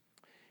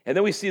 And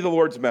then we see the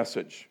Lord's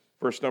message,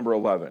 verse number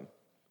 11.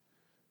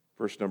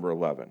 Verse number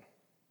 11.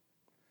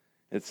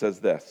 It says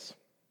this.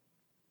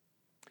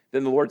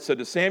 Then the Lord said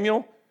to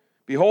Samuel,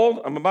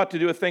 behold, I'm about to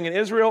do a thing in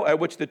Israel at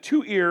which the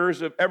 2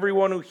 ears of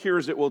everyone who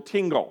hears it will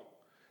tingle.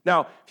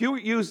 Now,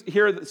 if you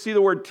see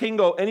the word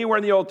tingle anywhere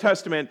in the Old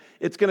Testament,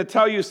 it's going to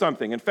tell you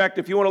something. In fact,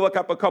 if you want to look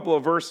up a couple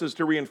of verses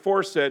to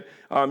reinforce it,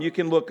 you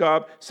can look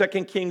up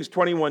 2 Kings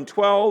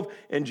 21:12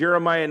 and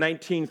Jeremiah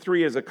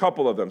 19:3 as a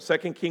couple of them.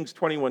 2 Kings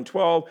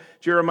 21:12,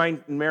 Jeremiah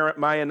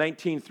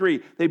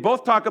 19:3. They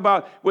both talk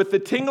about with the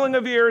tingling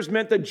of ears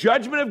meant the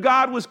judgment of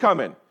God was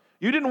coming.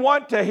 You didn't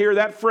want to hear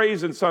that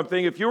phrase in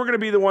something if you were going to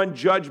be the one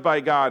judged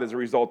by God as a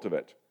result of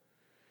it.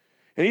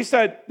 And he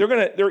said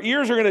their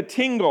ears are going to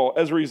tingle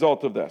as a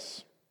result of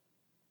this.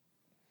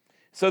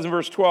 It says in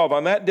verse 12,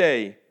 on that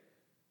day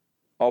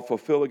I'll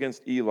fulfill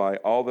against Eli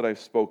all that I've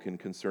spoken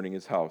concerning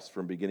his house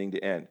from beginning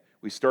to end.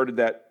 We started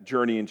that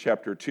journey in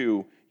chapter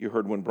 2. You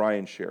heard when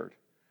Brian shared.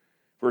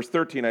 Verse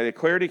 13, I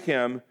declare to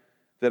him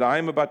that I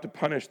am about to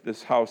punish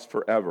this house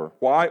forever.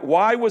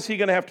 Why was he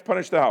going to have to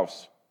punish the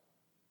house?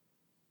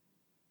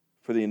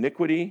 For the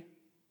iniquity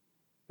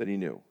that he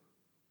knew.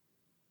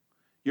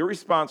 You're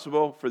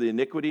responsible for the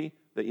iniquity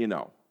that you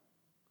know.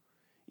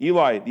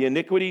 Eli, the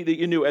iniquity that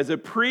you knew as a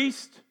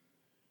priest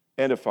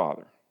and a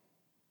father.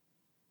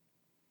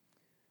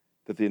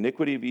 That the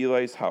iniquity of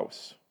Eli's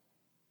house,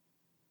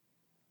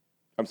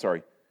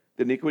 the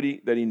iniquity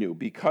that he knew,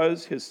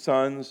 because his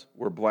sons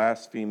were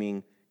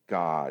blaspheming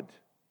God.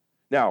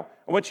 Now,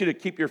 I want you to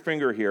keep your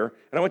finger here,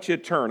 and I want you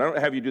to turn. I don't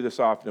have you do this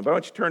often, but I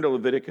want you to turn to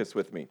Leviticus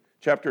with me,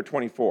 chapter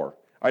 24.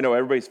 I know,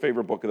 everybody's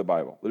favorite book of the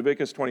Bible,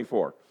 Leviticus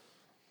 24.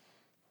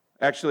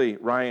 Actually,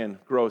 Ryan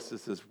Gross,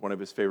 this is one of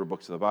his favorite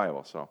books of the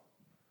Bible, so.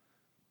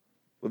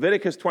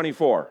 Leviticus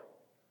 24.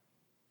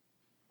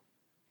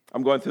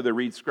 I'm going through the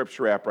Read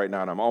Scripture app right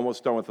now, and I'm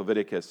almost done with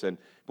Leviticus, and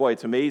boy,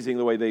 it's amazing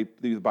the way they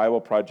do the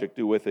Bible Project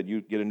do with it.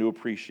 You get a new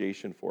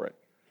appreciation for it.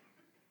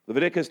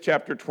 Leviticus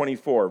chapter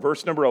 24,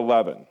 verse number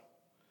 11.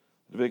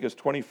 Leviticus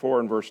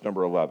 24 and verse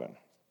number 11.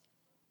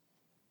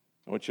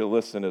 I want you to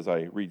listen as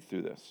I read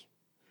through this.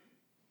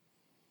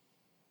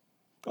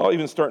 I'll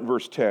even start in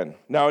verse 10.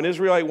 Now an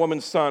Israelite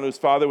woman's son, whose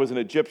father was an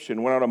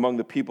Egyptian, went out among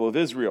the people of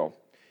Israel.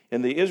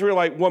 And the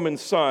Israelite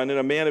woman's son and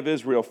a man of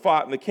Israel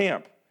fought in the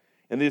camp.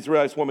 And the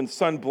Israelite woman's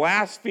son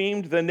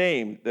blasphemed the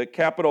name, the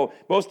capital.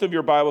 Most of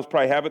your Bibles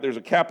probably have it. There's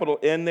a capital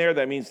N there.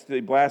 That means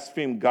they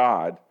blasphemed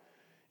God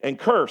and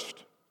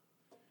cursed.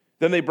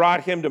 Then they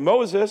brought him to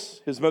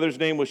Moses. His mother's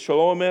name was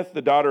Shelomith,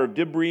 the daughter of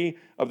Dibri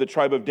of the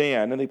tribe of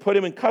Dan. And they put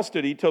him in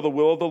custody till the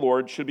will of the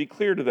Lord should be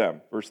clear to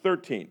them. Verse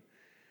 13.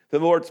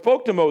 Then the Lord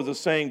spoke to Moses,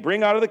 saying,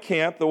 bring out of the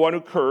camp the one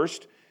who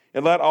cursed,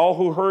 and let all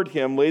who heard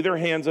him lay their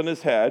hands on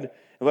his head,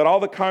 and let all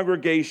the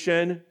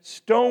congregation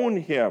stone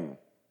him.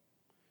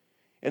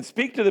 And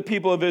speak to the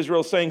people of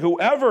Israel, saying,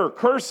 whoever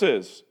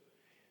curses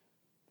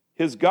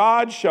his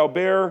God shall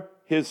bear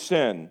his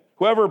sin.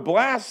 Whoever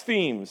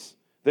blasphemes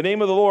the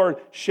name of the Lord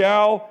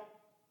shall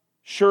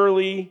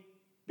surely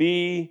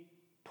be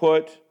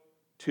put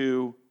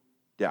to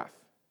death.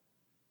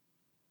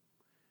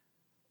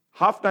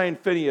 Hophni and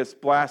Phinehas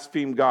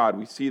blasphemed God.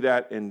 We see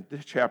that in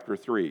chapter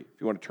 3, if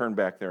you want to turn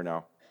back there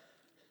now.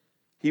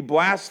 He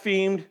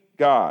blasphemed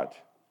God.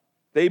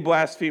 They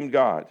blasphemed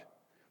God.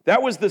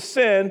 That was the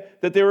sin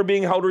that they were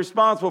being held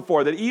responsible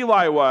for, that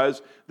Eli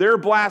was, their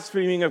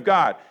blaspheming of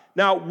God.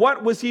 Now,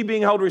 what was he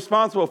being held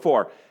responsible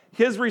for?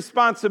 His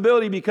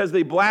responsibility because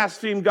they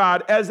blasphemed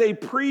God as a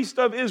priest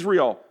of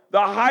Israel, the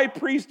high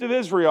priest of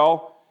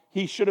Israel,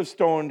 he should have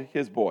stoned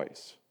his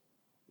boys.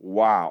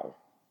 Wow.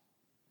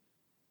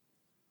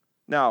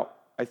 Now,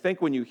 I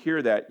think when you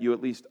hear that, you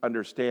at least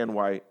understand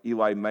why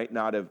Eli might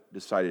not have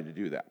decided to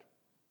do that.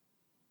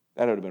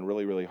 That would have been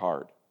really, really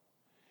hard.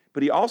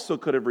 But he also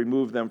could have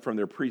removed them from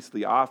their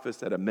priestly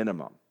office at a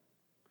minimum.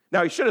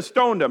 Now, he should have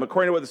stoned them,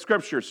 according to what the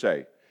scriptures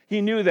say. He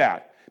knew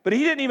that. But he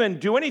didn't even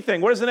do anything.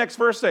 What does the next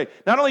verse say?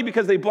 Not only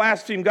because they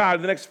blasphemed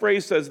God, the next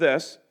phrase says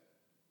this.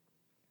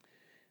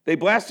 They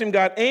blasphemed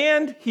God,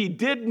 and he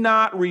did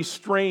not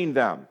restrain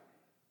them.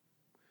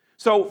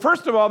 So,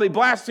 first of all, they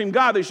blasphemed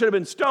God. They should have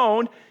been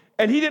stoned,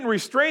 and he didn't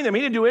restrain them.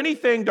 He didn't do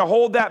anything to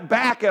hold that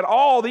back at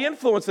all, the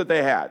influence that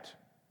they had.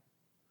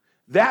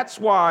 That's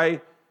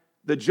why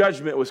the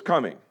judgment was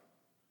coming.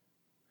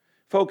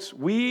 Folks,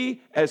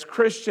 we as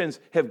Christians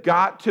have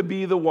got to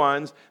be the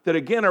ones that,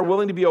 again, are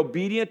willing to be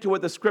obedient to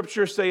what the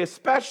scriptures say,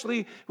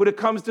 especially when it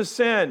comes to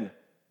sin.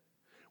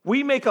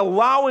 We make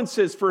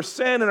allowances for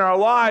sin in our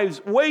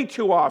lives way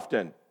too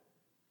often.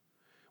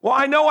 Well,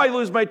 I know I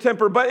lose my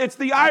temper, but it's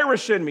the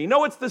Irish in me.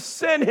 No, it's the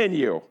sin in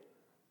you.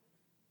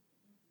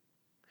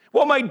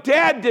 Well, my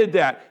dad did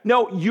that.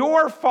 No,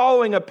 you're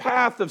following a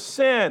path of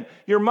sin.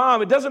 Your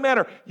mom, it doesn't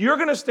matter. You're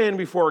going to stand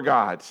before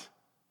God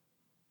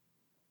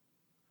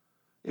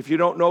if you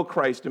don't know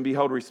Christ and be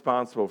held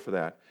responsible for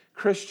that.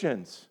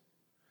 Christians,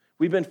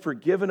 we've been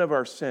forgiven of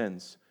our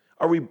sins.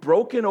 Are we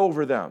broken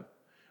over them?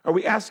 Are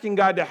we asking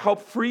God to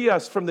help free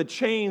us from the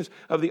chains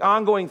of the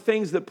ongoing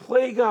things that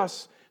plague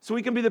us so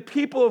we can be the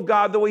people of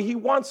God the way He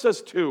wants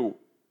us to?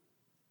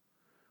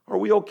 Are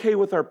we okay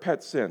with our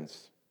pet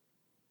sins?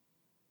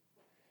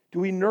 Do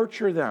we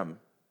nurture them?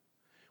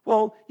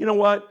 Well, you know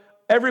what?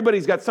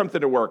 Everybody's got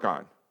something to work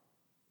on.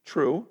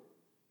 True.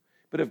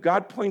 But if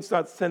God points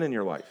out sin in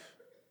your life,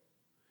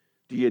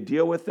 do you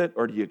deal with it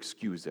or do you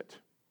excuse it?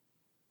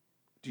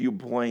 Do you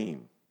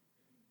blame?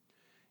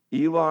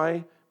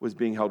 Eli was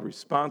being held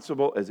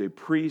responsible as a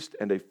priest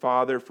and a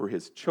father for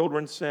his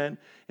children's sin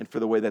and for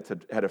the way that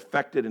had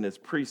affected in his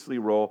priestly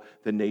role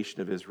the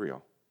nation of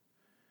Israel.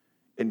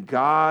 And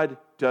God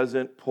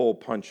doesn't pull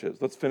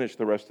punches. Let's finish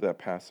the rest of that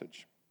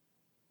passage.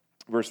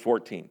 Verse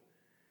 14.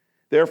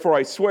 Therefore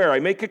I swear, I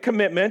make a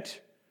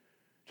commitment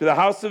to the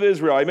house of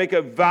Israel. I make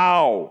a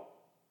vow.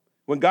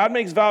 When God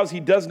makes vows, He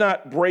does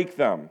not break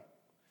them.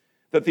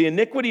 That the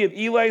iniquity of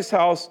Eli's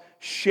house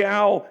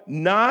shall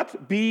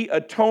not be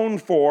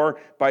atoned for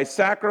by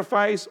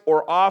sacrifice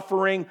or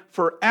offering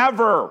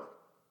forever.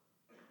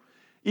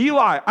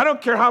 Eli, I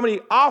don't care how many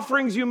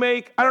offerings you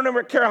make. I don't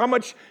ever care how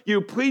much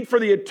you plead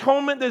for the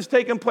atonement that's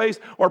taken place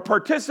or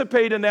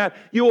participate in that.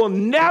 You will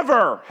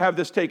never have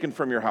this taken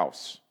from your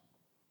house.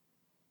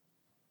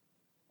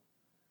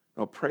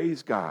 Now,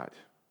 praise God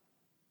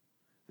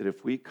that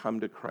if we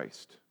come to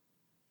Christ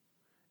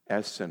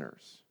as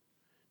sinners,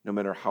 no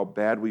matter how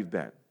bad we've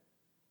been,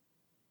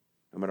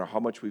 no matter how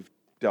much we've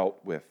dealt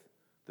with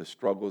the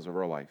struggles of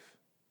our life,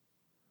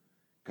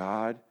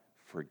 God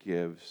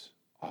forgives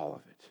all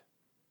of it.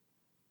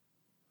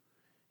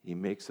 He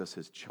makes us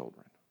His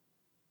children.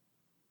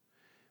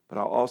 But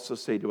I'll also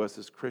say to us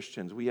as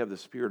Christians, we have the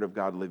Spirit of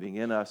God living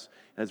in us,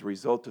 and as a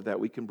result of that,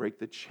 we can break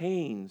the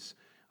chains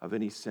of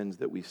any sins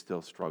that we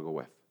still struggle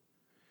with.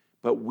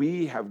 But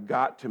we have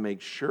got to make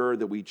sure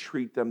that we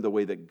treat them the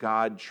way that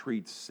God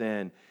treats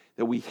sin,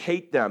 that we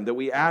hate them, that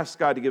we ask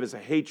God to give us a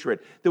hatred,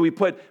 that we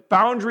put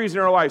boundaries in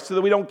our life so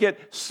that we don't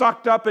get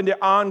sucked up into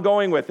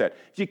ongoing with it.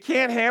 If you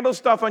can't handle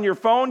stuff on your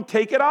phone,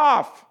 take it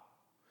off.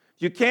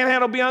 If you can't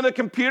handle being on the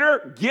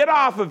computer, get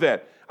off of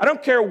it. I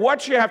don't care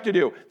what you have to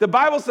do. The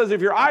Bible says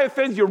if your eye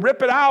offends you,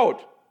 rip it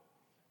out.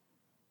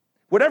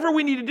 Whatever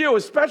we need to do,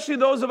 especially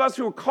those of us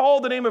who are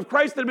called the name of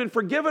Christ that have been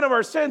forgiven of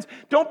our sins,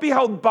 don't be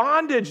held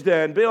bondage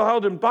then, be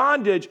held in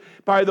bondage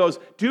by those.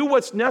 Do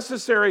what's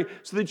necessary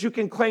so that you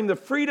can claim the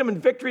freedom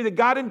and victory that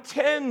God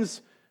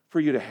intends for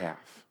you to have.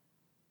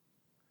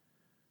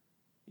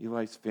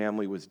 Eli's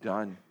family was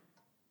done.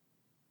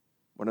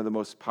 One of the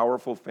most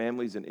powerful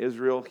families in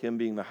Israel, him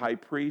being the high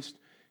priest,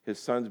 his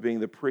sons being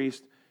the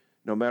priest,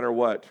 no matter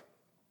what,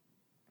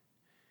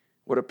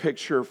 What a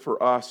picture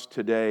for us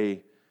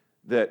today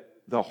that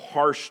the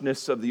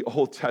harshness of the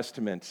Old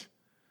Testament,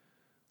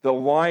 the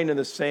line in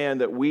the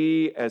sand that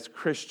we as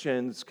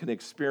Christians can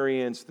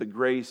experience the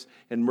grace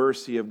and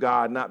mercy of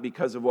God, not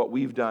because of what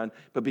we've done,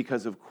 but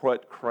because of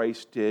what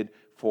Christ did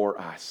for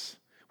us.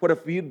 What a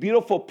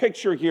beautiful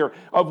picture here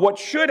of what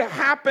should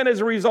happen as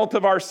a result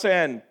of our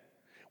sin.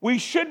 We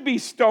should be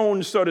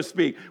stoned, so to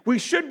speak. We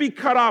should be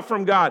cut off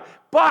from God.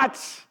 But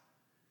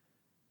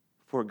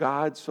for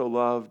God so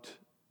loved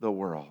the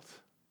world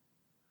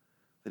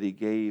that he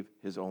gave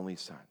his only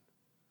Son,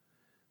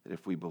 that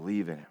if we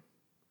believe in him,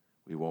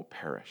 we won't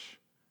perish,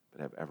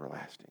 but have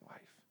everlasting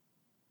life.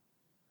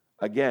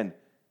 Again,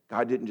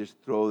 God didn't just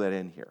throw that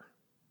in here.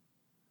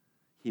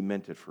 He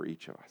meant it for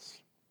each of us.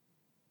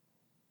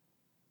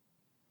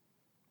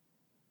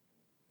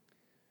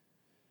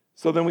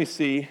 So then we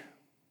see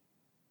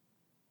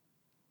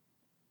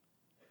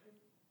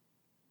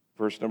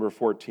verse number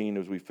 14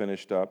 as we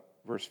finished up.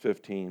 Verse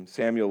 15,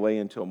 Samuel lay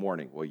until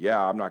morning. Well, yeah,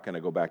 I'm not going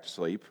to go back to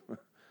sleep.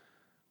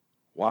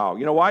 Wow.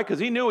 You know why? Because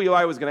he knew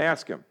Eli was going to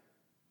ask him.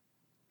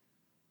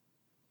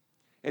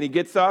 And he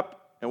gets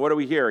up, and what do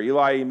we hear?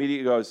 Eli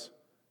immediately goes,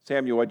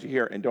 Samuel, what'd you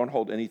hear? And don't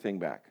hold anything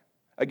back.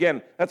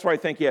 Again, that's why I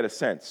think he had a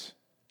sense.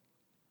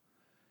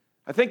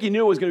 I think he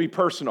knew it was going to be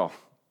personal.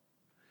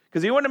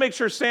 Because he wanted to make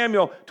sure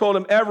Samuel told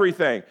him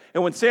everything.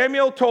 And when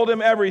Samuel told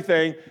him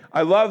everything,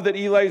 I love that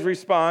Eli's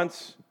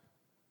response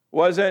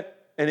wasn't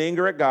an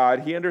anger at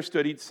God. He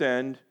understood he'd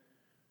sinned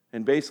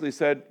and basically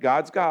said,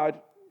 God's God,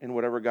 and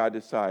whatever God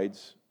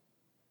decides,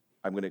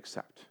 I'm going to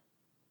accept.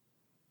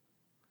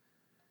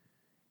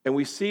 And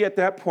we see at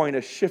that point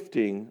a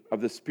shifting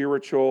of the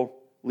spiritual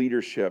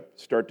leadership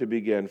start to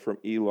begin from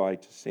Eli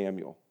to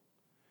Samuel.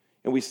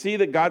 And we see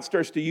that God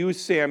starts to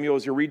use Samuel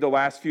as you read the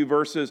last few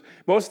verses.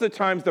 Most of the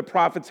times the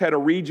prophets had a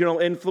regional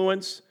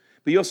influence,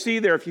 but you'll see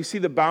there, if you see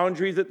the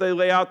boundaries that they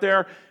lay out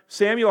there,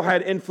 Samuel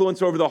had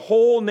influence over the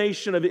whole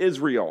nation of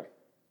Israel.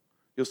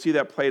 You'll see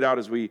that played out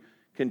as we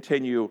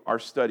continue our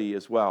study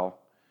as well.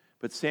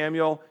 But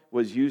Samuel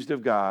was used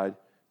of God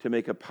to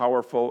make a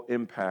powerful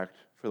impact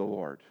for the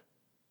Lord.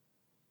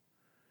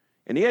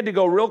 And he had to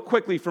go real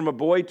quickly from a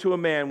boy to a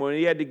man when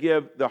he had to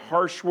give the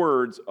harsh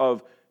words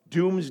of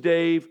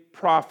doomsday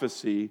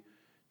prophecy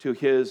to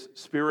his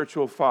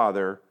spiritual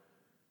father.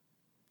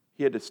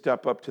 He had to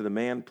step up to the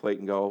man plate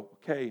and go,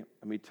 okay,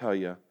 let me tell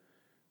you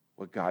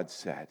what God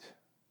said.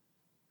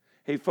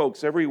 Hey,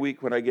 folks, every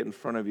week when I get in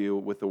front of you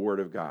with the Word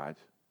of God,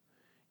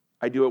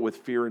 I do it with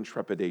fear and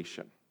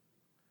trepidation.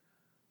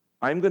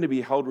 I'm going to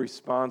be held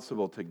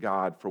responsible to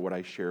God for what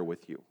I share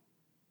with you.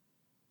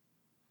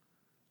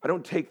 I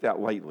don't take that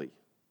lightly.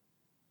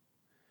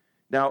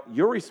 Now,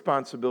 your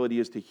responsibility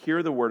is to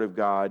hear the Word of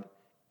God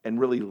and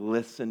really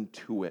listen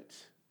to it.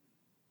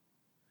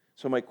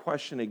 So my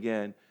question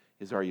again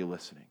is, are you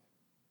listening?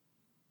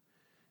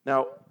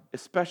 Now,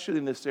 especially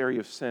in this area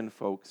of sin,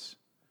 folks,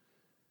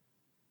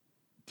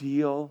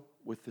 deal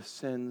with the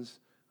sins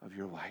of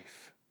your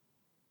life.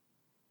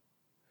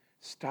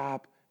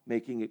 Stop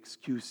making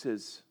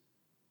excuses.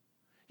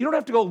 You don't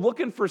have to go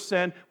looking for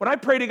sin. When I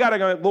pray to God, I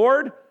go,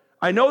 Lord,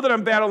 I know that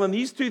I'm battling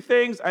these two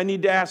things. I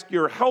need to ask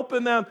your help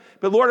in them.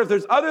 But Lord, if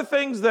there's other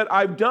things that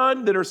I've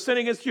done that are sin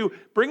against you,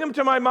 bring them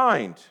to my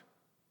mind.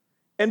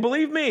 And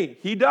believe me,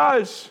 he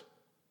does.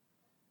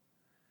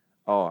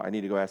 Oh, I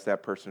need to go ask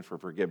that person for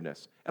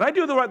forgiveness. And I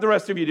do what the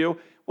rest of you do.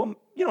 Well,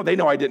 they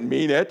know I didn't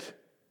mean it.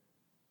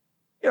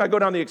 I go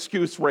down the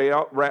excuse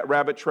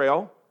rabbit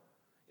trail.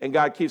 And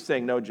God keeps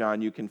saying, no,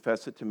 John, you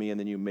confess it to me and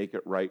then you make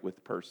it right with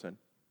the person.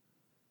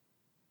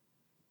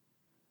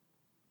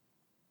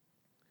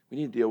 We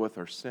need to deal with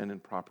our sin in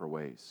proper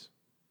ways.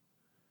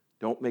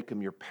 Don't make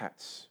them your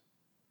pets.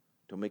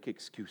 Don't make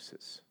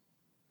excuses.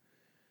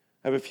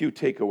 I have a few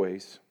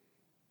takeaways.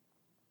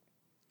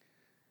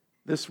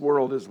 This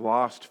world is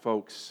lost,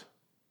 folks.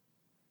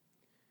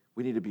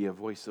 We need to be a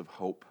voice of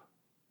hope.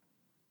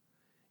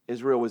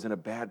 Israel was in a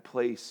bad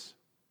place.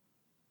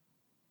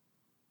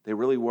 They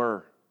really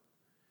were.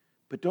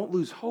 But don't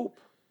lose hope.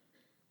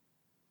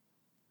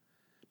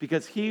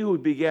 Because he who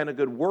began a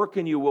good work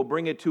in you will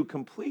bring it to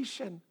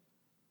completion.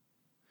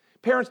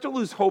 Parents, don't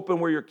lose hope in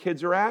where your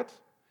kids are at.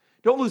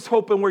 Don't lose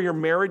hope in where your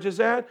marriage is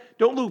at.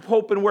 Don't lose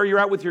hope in where you're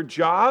at with your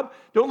job.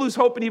 Don't lose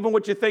hope in even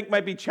what you think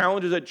might be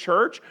challenges at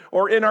church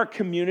or in our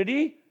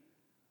community.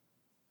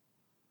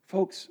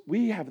 Folks,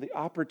 we have the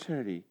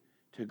opportunity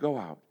to go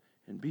out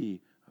and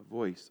be a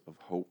voice of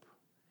hope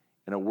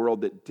in a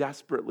world that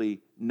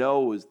desperately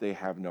knows they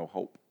have no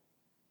hope.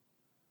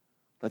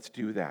 Let's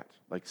do that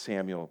like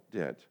Samuel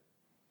did.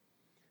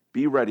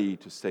 Be ready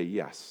to say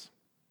yes.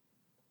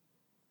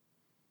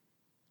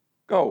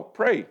 Go,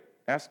 pray,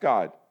 ask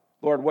God,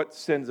 Lord, what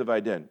sins have I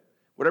done?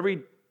 Whatever he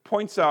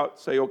points out,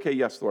 say, okay,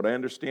 yes, Lord, I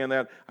understand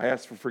that. I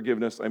ask for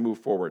forgiveness. I move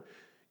forward.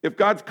 If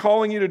God's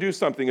calling you to do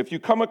something, if you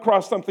come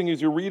across something as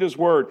you read his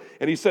word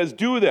and he says,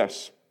 do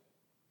this,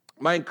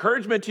 my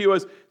encouragement to you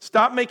is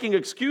stop making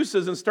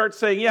excuses and start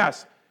saying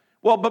yes.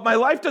 Well, but my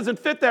life doesn't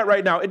fit that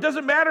right now. It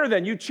doesn't matter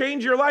then. You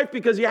change your life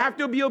because you have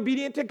to be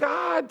obedient to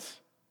God.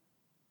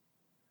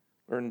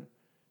 Learn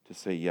to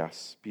say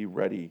yes. Be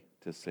ready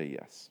to say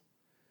yes.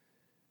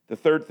 The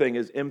third thing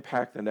is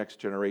impact the next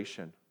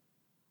generation.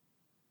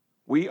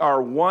 We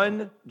are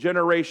one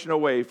generation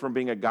away from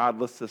being a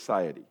godless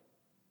society.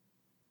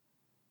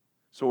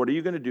 So what are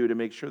you going to do to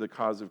make sure the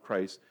cause of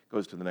Christ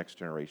goes to the next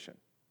generation?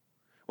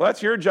 Well,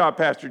 that's your job,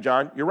 Pastor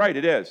John. You're right,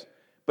 it is.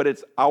 But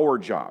it's our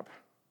job.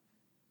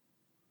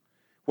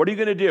 What are you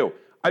going to do?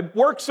 I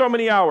work so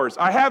many hours.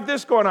 I have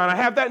this going on. I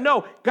have that.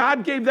 No,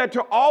 God gave that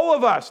to all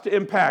of us to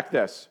impact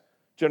this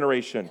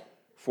generation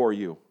for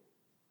you.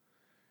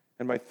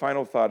 And my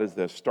final thought is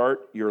this: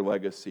 start your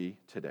legacy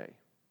today.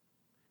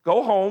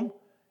 Go home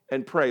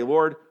and pray,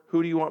 Lord,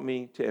 who do you want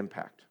me to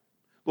impact?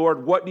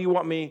 Lord, what do you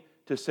want me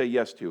to say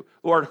yes to?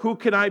 Lord, who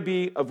can I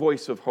be a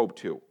voice of hope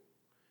to?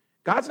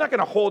 God's not going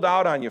to hold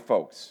out on you,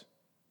 folks.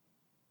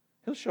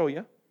 He'll show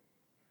you.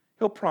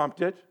 He'll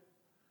prompt it.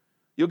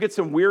 You'll get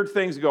some weird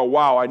things and go,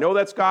 wow, I know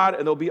that's God,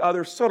 and there'll be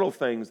other subtle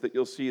things that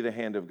you'll see the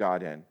hand of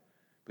God in.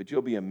 But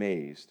you'll be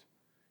amazed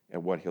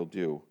at what he'll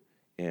do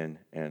in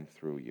and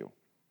through you.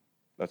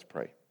 Let's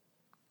pray.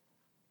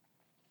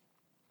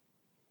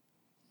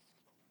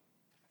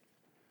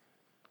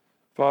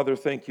 Father,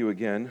 thank you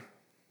again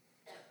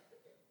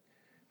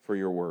for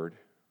your word.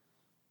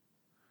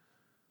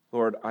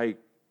 Lord, I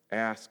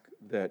ask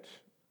that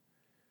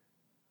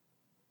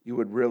you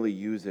would really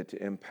use it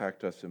to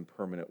impact us in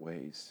permanent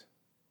ways.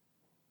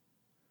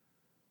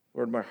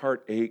 Lord, my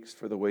heart aches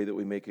for the way that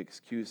we make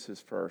excuses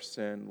for our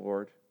sin,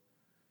 Lord.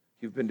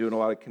 You've been doing a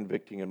lot of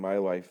convicting in my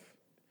life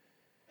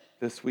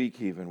this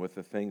week, even with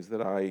the things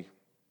that I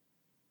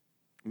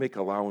make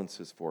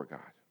allowances for, God.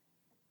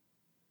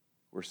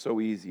 We're so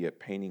easy at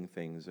painting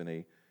things in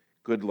a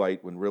good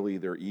light when really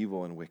they're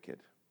evil and wicked.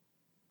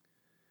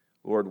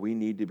 Lord, we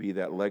need to be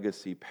that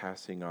legacy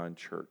passing on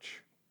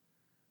church,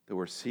 that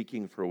we're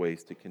seeking for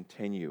ways to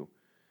continue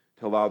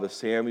to allow the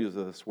Samuels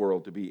of this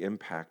world to be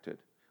impacted.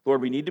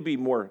 Lord, we need to be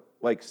more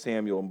like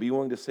Samuel and be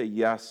willing to say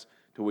yes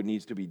to what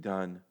needs to be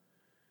done.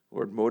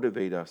 Lord,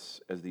 motivate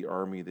us as the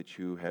army that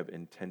you have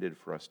intended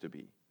for us to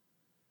be.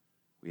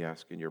 We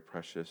ask in your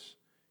precious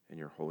and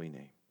your holy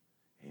name.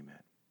 Amen.